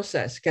this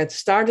process gets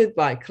started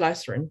by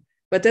clustering,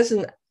 but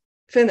doesn't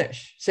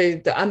finish. Say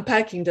the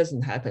unpacking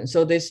doesn't happen.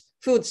 So this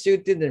food still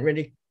didn't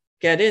really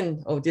get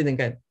in, or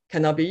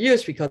cannot be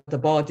used because the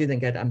ball didn't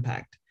get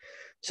unpacked.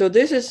 So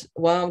this is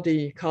one of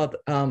the called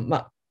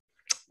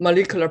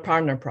molecular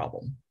partner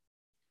problem.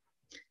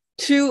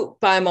 Two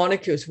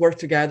biomolecules work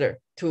together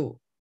to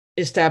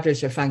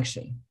establish a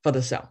function for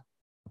the cell.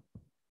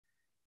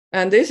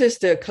 And this is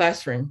the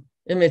clustering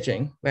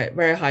imaging,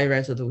 very high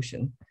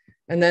resolution.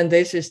 And then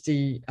this is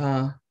the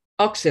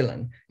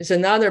oxalin. It's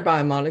another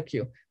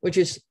biomolecule, which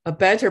is a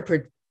better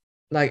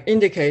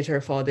indicator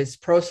for this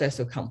process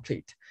to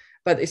complete,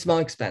 but it's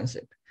more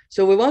expensive.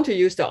 So we want to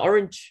use the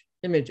orange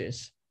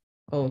images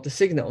or the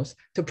signals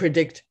to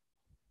predict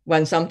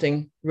when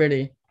something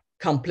really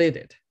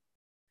completed.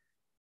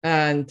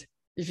 And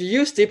if you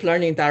use deep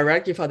learning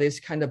directly for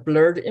this kind of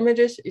blurred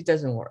images, it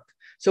doesn't work.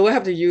 So we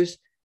have to use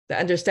the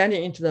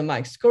understanding into the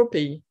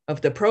microscopy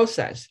of the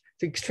process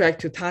to extract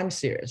to time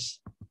series.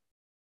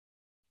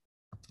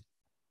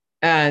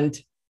 And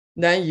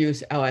then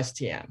use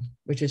LSTM,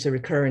 which is a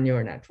recurrent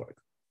neural network.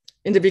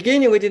 In the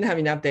beginning, we didn't have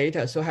enough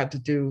data, so I had to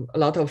do a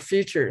lot of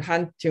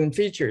hand-tuned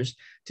features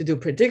to do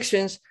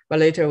predictions, but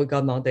later we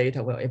got more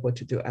data, we were able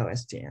to do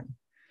LSTM.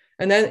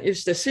 And then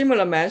it's the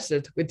similar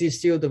method, we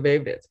distill the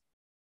wavelet.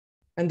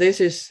 And this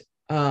is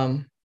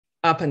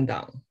up and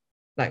down,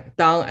 like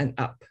down and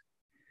up.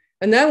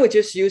 And then we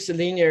just use the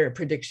linear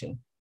prediction,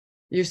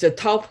 use the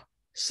top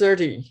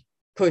 30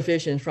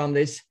 coefficients from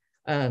this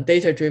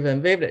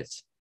data-driven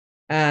wavelets.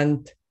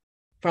 And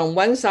from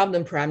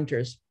 1,000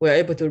 parameters, we're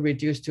able to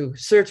reduce to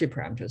 30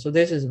 parameters. So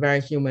this is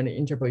very humanly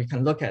interpretable. You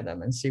can look at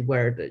them and see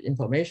where the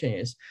information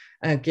is.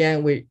 And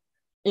again, we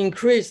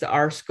increased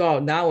our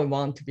score. Now we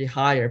want to be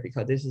higher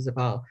because this is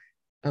about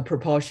a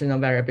proportional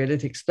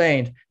variability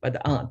explained by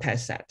the on a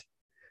test set.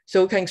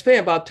 So we can explain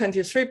about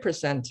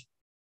 23%.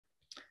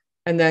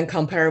 And then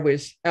compare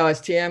with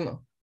LSTM,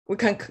 we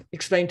can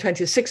explain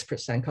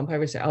 26%, compare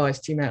with the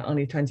LSTM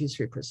only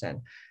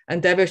 23%.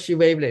 And WC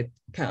wavelet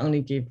can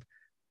only give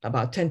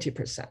about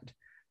 20%.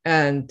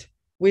 And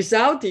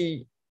without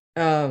the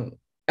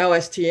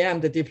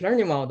LSTM, the deep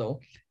learning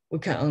model, we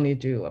can only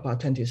do about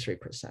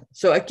 23%.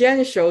 So again,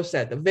 it shows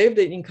that the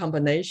wavelet in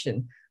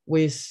combination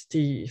with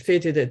the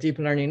fitted deep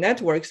learning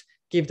networks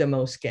give the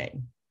most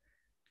gain.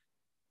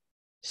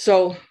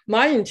 So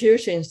my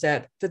intuition is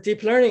that the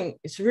deep learning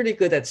is really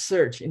good at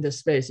search in the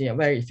space in a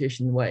very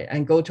efficient way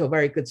and go to a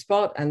very good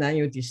spot, and then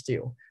you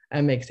distill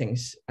and make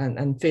things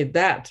and fit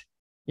that,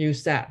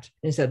 use that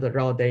instead of the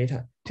raw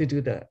data to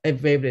do the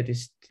wavelet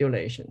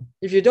distillation.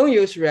 If you don't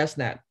use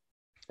ResNet,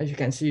 as you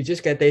can see, you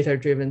just get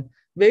data-driven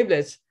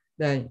wavelets,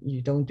 then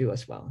you don't do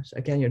as well. So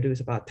again, you lose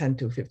about 10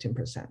 to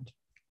 15%.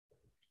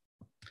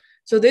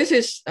 So this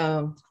is,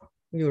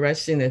 you already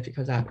seen it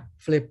because I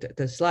flipped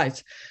the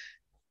slides.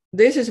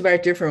 This is a very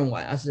different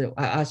one. As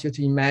I asked you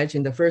to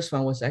imagine, the first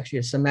one was actually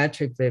a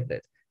symmetric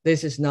wavelet.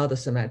 This is not a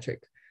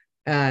symmetric.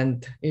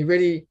 And it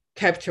really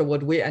captured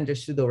what we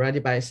understood already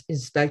by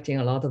inspecting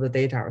a lot of the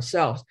data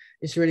ourselves.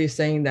 It's really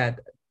saying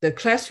that the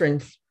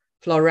clustering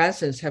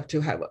fluorescence have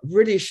to have a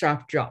really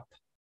sharp drop,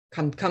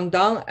 come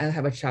down and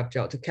have a sharp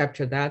drop to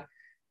capture that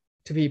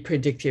to be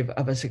predictive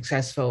of a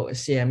successful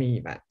CME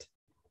event.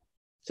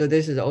 So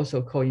this is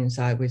also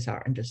coincide with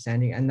our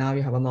understanding. And now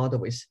you have a model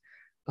with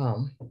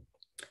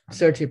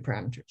 30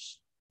 parameters.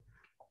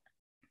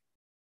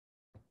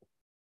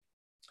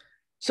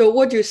 So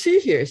what you see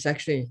here is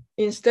actually,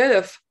 instead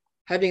of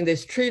having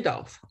this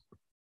trade-off,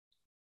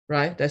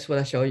 right? That's what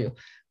I show you.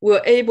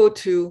 We're able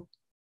to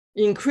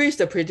increase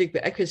the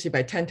predictive accuracy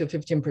by 10 to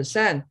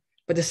 15%,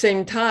 but at the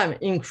same time,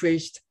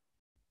 increased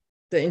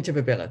the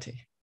interpretability.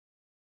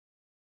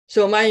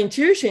 So my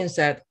intuition is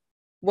that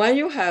when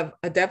you have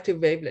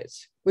adaptive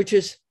wavelets, which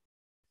is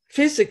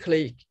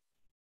physically,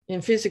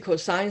 in physical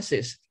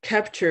sciences,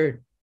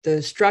 capture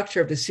the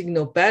structure of the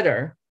signal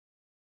better,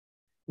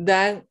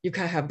 then you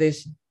can have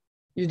this,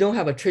 you don't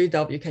have a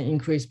trade-off, you can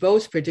increase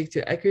both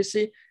predictive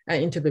accuracy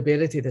and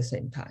interpretability at the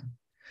same time.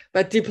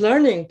 But deep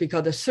learning,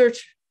 because the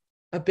search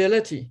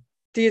ability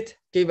did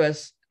give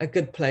us a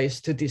good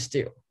place to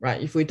distill,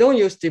 right? If we don't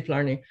use deep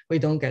learning, we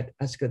don't get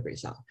as good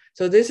result.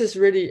 So this is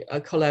really a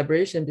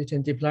collaboration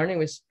between deep learning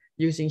with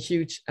using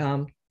huge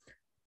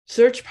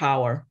search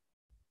power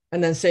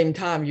And then same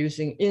time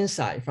using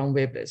insight from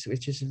wavelets,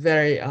 which is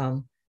very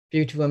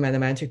beautiful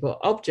mathematical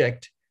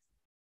object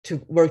to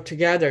work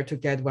together to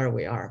get where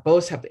we are.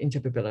 Both have the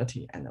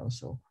interpretability and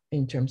also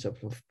in terms of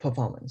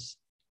performance.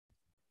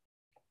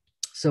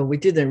 So we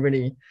didn't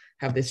really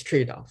have this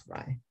trade-off,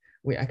 right?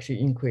 We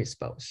actually increased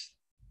both.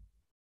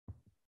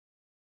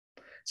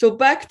 So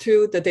back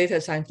to the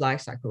data science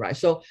lifecycle, right?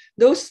 So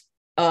those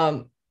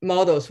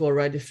models were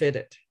already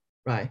fitted,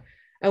 right?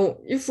 And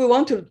if we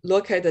want to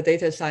look at the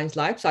data science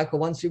lifecycle,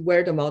 want to see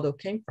where the model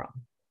came from.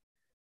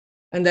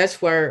 And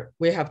that's where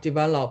we have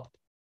developed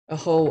a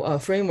whole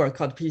framework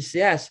called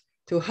PCS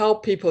to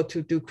help people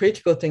to do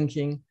critical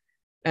thinking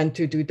and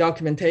to do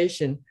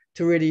documentation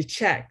to really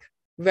check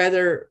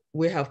whether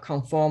we have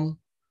conformed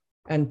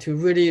and to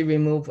really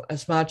remove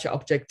as much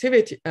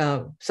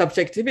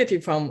subjectivity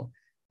from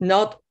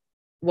not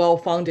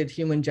well-founded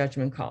human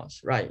judgment calls,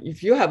 right?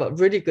 If you have a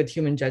really good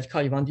human judgment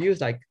call, you want to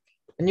use like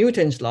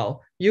Newton's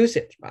law, use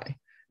it, right?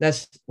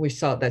 We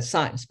saw that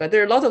science, but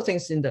there are a lot of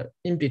things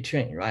in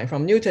between, right?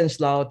 From Newton's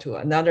law to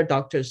another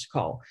doctor's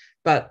call,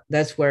 but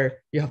that's where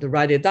you have to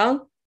write it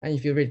down. And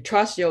if you really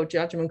trust your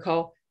judgment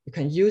call, you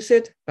can use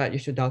it, but you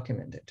should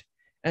document it.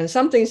 And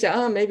some things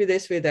say, maybe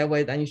this way, that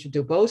way, then you should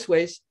do both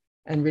ways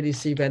and really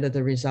see whether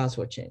the results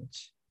will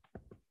change.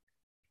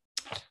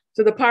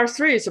 So the part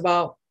 3 is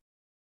about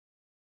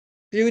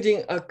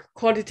building a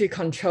quality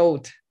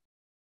controlled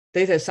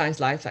data science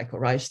lifecycle,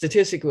 right?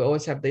 Statistics, we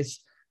always have this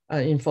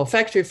for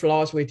factory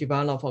floors, we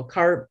develop for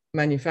car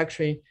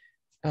manufacturing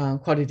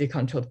quality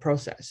controlled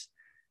process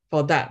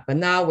for that. But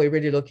now we're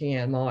really looking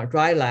at more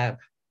dry lab,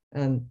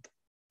 and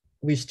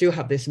we still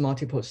have these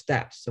multiple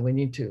steps. So we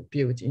need to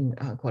build in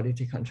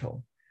quality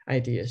control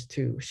ideas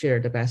to share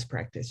the best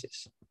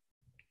practices.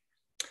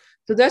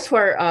 So that's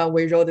where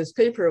we wrote this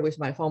paper with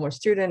my former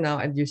student now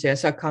at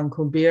UCSF, Kang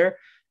Kumbir,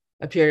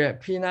 appeared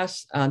at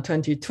PNAS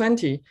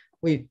 2020.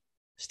 We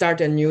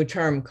started a new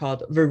term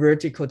called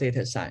vertical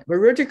data science.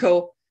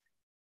 Vertical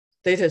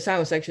data science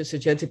was actually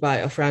suggested by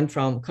a friend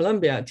from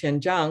Columbia, Tian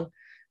Zhang,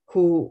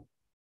 who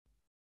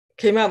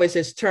came up with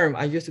this term.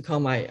 I used to call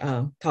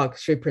my talk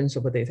 3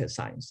 principle data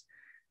science.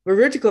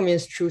 Vertical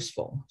means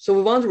truthful. So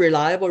we want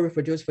reliable,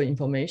 reproducible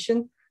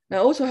information, and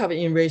also have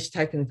enriched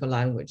technical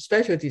language,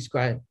 especially to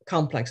describe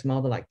complex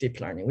model like deep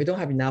learning. We don't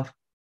have enough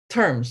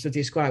terms to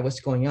describe what's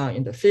going on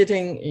in the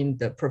fitting, in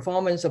the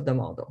performance of the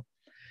model.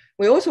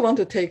 We also want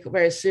to take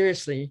very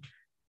seriously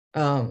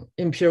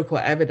empirical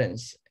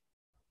evidence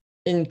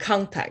in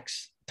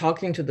context,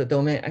 talking to the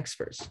domain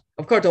experts.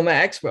 Of course, domain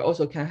expert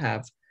also can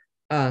have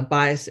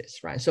biases,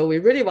 right? So we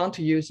really want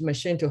to use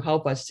machine to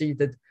help us see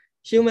the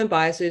human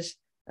biases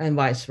and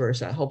vice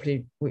versa.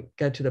 Hopefully we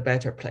get to the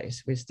better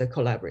place with the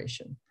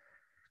collaboration.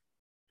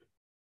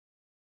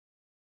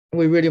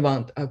 We really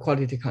want a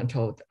quality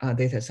controlled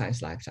data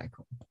science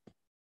lifecycle.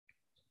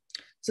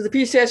 So the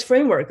PCS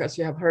framework, as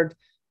you have heard,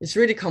 is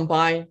really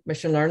combine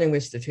machine learning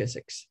with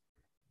statistics.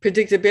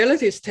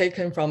 Predictability is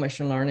taken from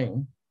machine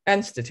learning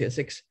and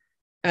statistics,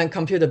 and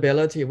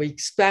computability, we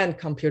expand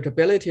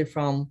computability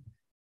from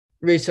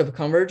rates of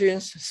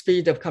convergence,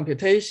 speed of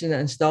computation,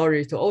 and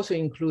storage to also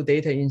include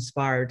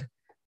data-inspired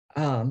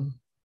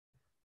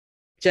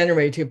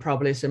generative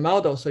probabilistic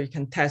model, so you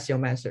can test your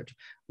method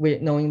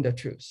with knowing the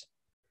truth.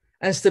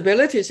 And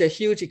stability is a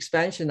huge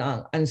expansion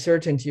on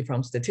uncertainty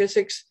from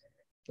statistics,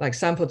 like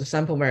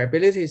sample-to-sample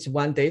variability is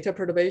one data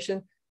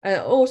perturbation,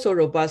 and also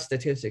robust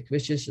statistics,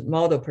 which is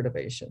model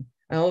perturbation,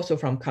 and also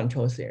from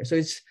control theory. So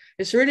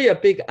it's really a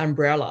big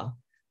umbrella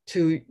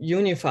to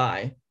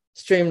unify,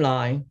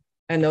 streamline,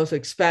 and also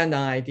expand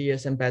on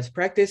ideas and best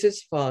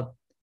practices for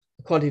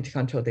quality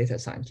control data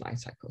science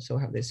lifecycle. So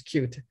we have this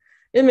cute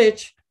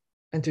image,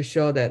 and to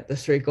show that the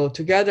 3 go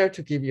together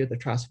to give you the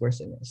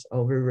trustworthiness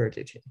or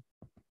validity.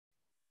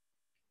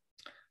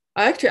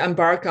 I actually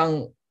embarked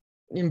on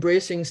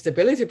embracing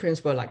stability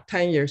principle like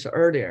 10 years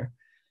earlier,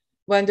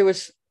 when there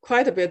was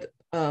quite a bit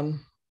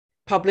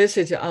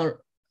publicity on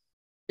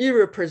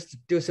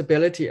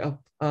irreproducibility of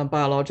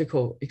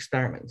biological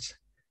experiments,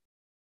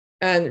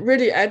 and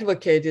really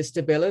advocated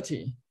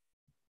stability,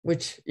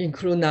 which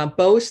include now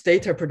both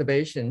data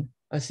perturbation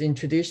as in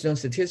traditional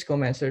statistical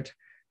method,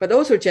 but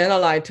also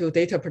generalized to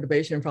data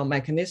perturbation from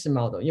mechanism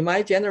model. You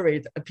might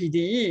generate a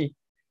PDE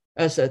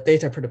as a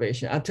data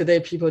perturbation.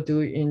 Today, people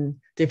do in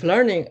deep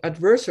learning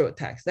adversarial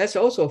text. That's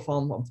also a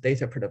form of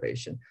data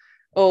perturbation.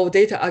 Oh,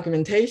 data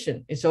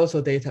augmentation is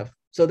also data.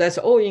 So that's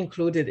all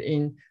included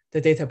in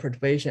the data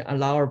perturbation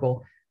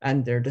allowable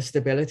under the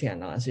stability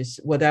analysis,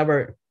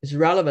 whatever is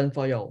relevant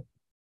for your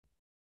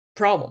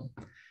problem.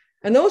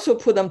 And also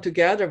put them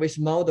together with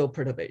model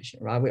perturbation,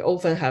 right? We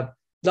often have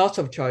lots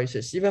of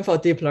choices. Even for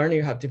deep learning,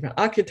 you have different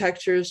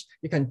architectures.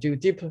 You can do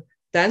deep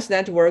dense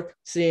network,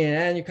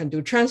 CNN, you can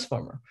do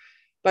transformer.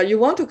 But you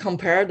want to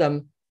compare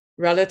them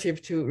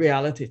relative to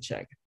reality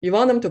check. You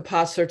want them to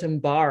pass certain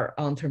bar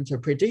on terms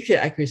of predictive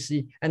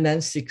accuracy and then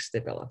seek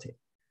stability.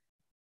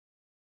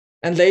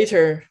 And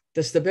later,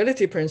 the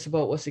stability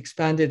principle was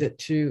expanded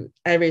to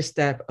every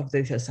step of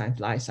data science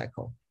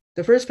lifecycle.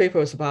 The first paper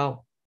was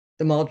about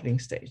the modeling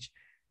stage.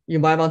 you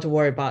might want to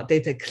worry about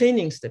data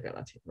cleaning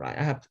stability, right?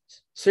 I have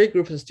 3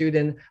 groups of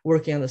students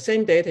working on the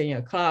same data in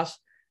a class.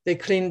 They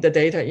clean the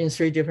data in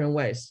 3 different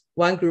ways.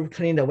 One group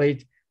cleaned away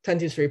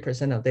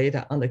 23% of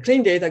data. On the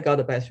clean data, got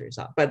the best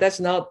result. But that's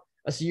not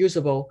as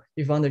usable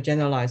if you want to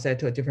generalize that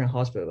to a different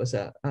hospital with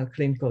a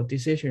clinical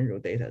decision rule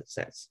data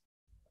sets.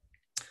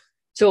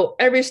 So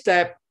every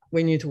step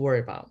we need to worry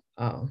about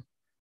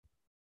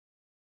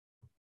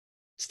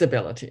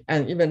stability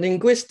and even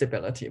linguistic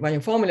stability. When you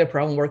formulate a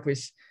problem, work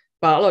with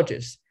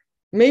biologists,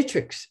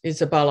 matrix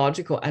is a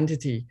biological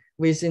entity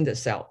within the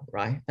cell,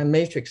 right? And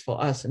matrix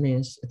for us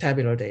means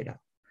tabular data.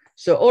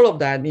 So all of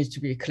that needs to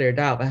be cleared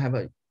out and have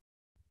a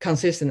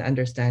consistent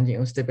understanding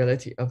of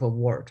stability of a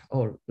word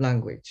or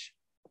language.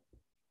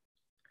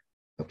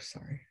 Oops,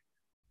 sorry.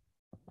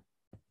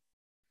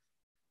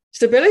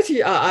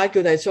 Stability, I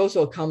argue that it's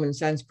also a common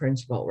sense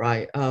principle,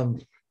 right?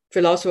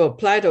 Philosopher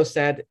Plato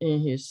said in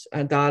his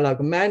dialogue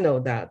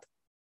manual that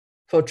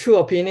for true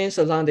opinions,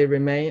 as long as they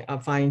remain a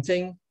fine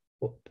thing,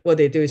 what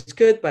they do is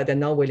good, but they're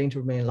not willing to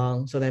remain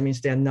long. So that means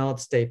they're not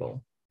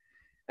stable.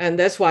 And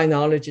that's why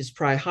knowledge is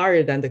probably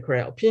higher than the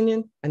correct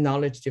opinion, and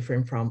knowledge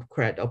different from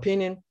correct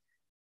opinion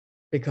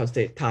because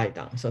they tie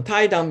down. So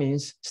tie down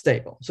means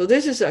stable. So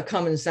this is a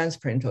common sense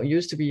principle. It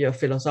used to be a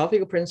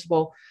philosophical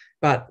principle,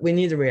 but we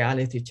need a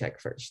reality check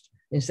first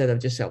instead of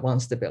just one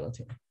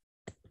stability.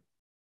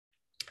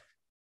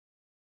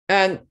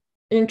 And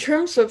in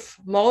terms of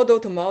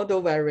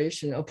model-to-model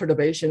variation or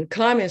perturbation,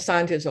 climate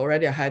scientists are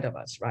already ahead of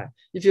us, right?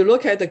 If you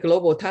look at the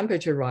global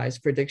temperature rise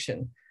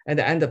prediction at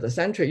the end of the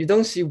century, you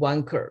don't see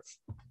one curve.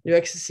 You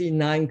actually see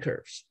 9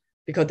 curves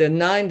because there are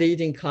 9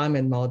 leading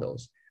climate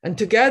models. And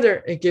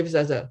together, it gives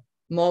us a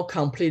more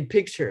complete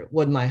picture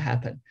what might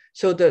happen.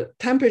 So the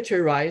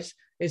temperature rise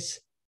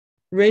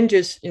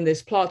ranges in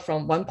this plot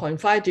from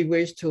 1.5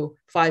 degrees to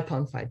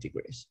 5.5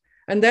 degrees.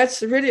 And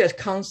that's really a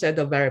concept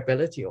of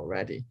variability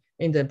already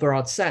in the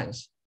broad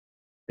sense,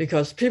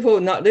 because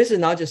this is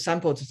not just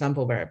sample to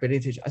sample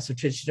variability as a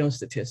traditional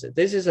statistic.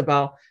 This is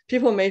about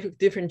people make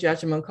different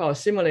judgment calls,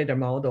 simulate a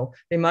model.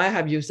 They might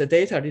have used the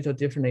data a little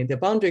differently, the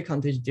boundary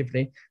condition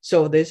differently.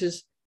 So this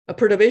is a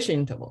perturbation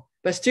interval,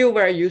 but still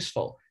very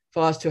useful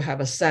for us to have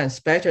a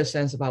sense, better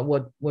sense about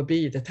what would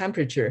be the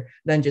temperature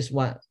than just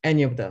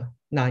any of the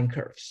 9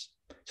 curves.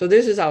 So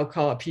this is our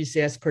call a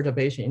PCS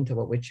perturbation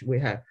interval, which we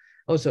have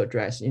also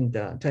addressed in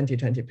the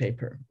 2020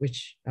 paper,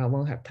 which I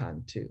won't have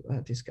time to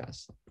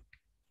discuss.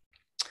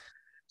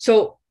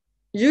 So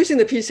using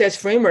the PCS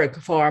framework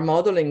for our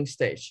modeling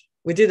stage,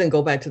 we didn't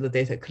go back to the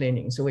data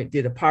cleaning. So we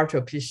did a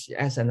partial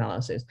PCS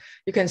analysis.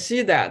 You can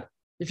see that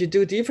if you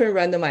do different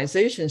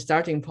randomization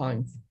starting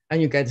points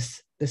and you get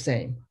the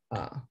same,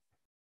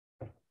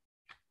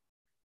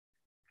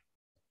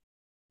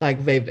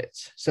 like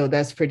wavelets. So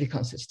that's pretty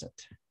consistent.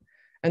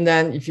 And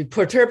then if you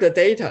perturb the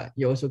data,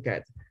 you also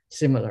get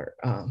similar.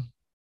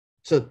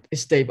 So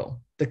it's stable,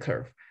 the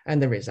curve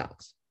and the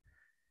results.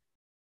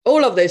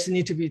 All of this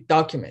need to be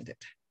documented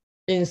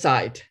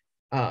inside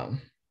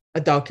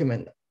a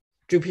document,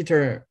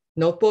 Jupyter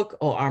Notebook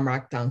or R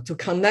Markdown, to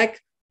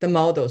connect the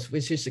models,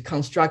 which is a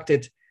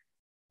constructed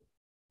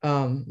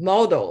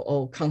model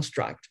or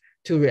construct,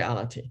 to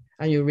reality.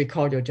 And you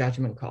record your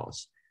judgment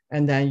calls.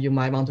 And then you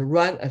might want to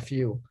run a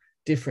few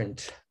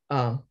different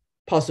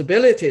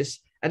possibilities,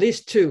 at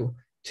least two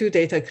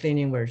data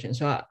cleaning versions.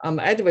 So I'm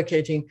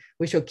advocating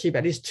we should keep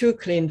at least 2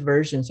 cleaned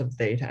versions of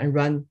data and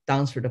run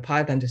down through the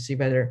pipeline to see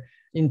whether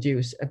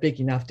induce a big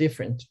enough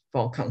difference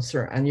for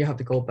concern. And you have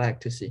to go back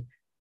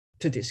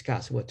to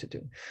discuss what to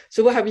do.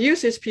 So we have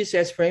used this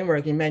PCS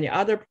framework in many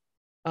other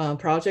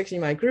projects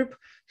in my group,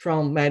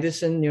 from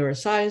medicine,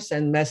 neuroscience,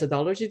 and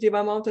methodology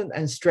development,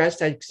 and stress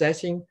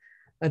testing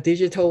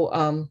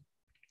digital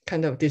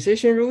kind of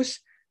decision rules.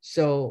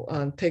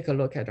 So take a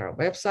look at our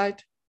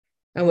website.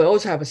 And we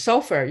also have a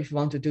software if you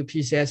want to do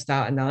PCS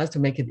style analysis to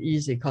make it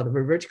easy, called the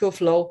vertical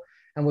flow.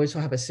 And we also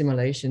have a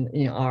simulation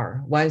in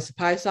R. One is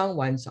Python,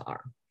 one is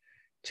R,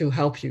 to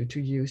help you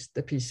to use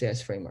the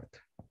PCS framework.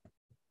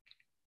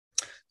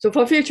 So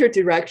for future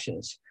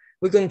directions,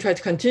 we're going to try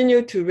to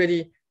continue to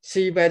really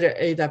see whether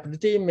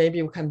AWD,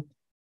 maybe we can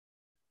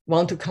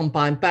want to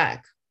combine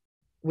back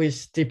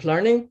with deep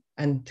learning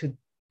and to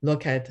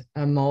look at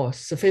more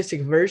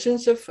sophisticated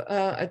versions of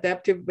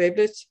adaptive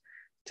wavelets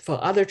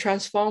for other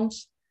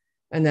transforms.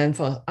 And then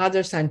for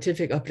other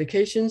scientific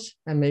applications,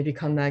 and maybe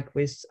connect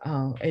with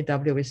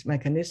AW with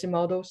mechanism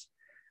models.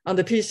 On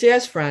the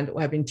PCS front,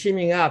 we have been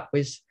teaming up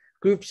with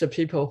groups of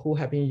people who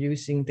have been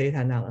using data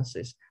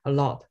analysis a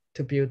lot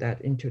to build that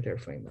into their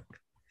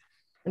framework.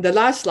 And the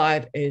last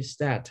slide is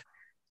that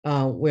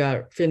we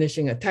are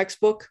finishing a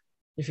textbook.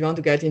 If you want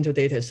to get into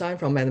data science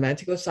from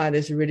mathematical side,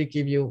 this really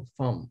give you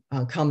from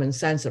a common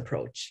sense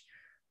approach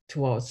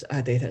towards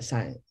data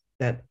science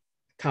that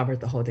cover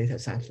the whole data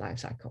science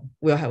lifecycle.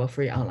 We'll have a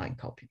free online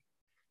copy.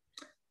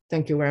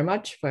 Thank you very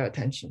much for your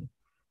attention.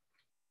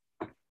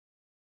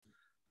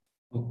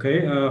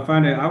 Okay,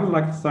 finally, I would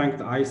like to thank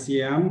the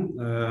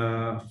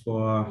ICM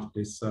for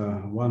this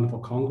wonderful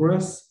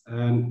Congress,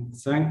 and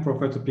thank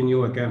Professor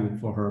Pinyu again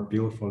for her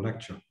beautiful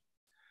lecture.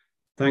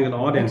 thank the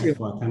audience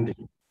for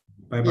attending.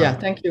 Bye-bye. Yeah,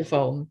 thank you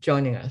for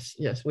joining us.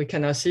 Yes, we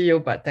cannot see you,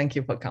 but thank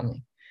you for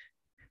coming.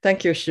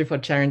 Thank you, Shi, for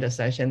chairing the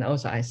session,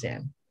 also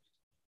ICM.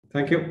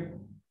 Thank you.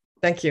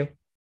 Thank you.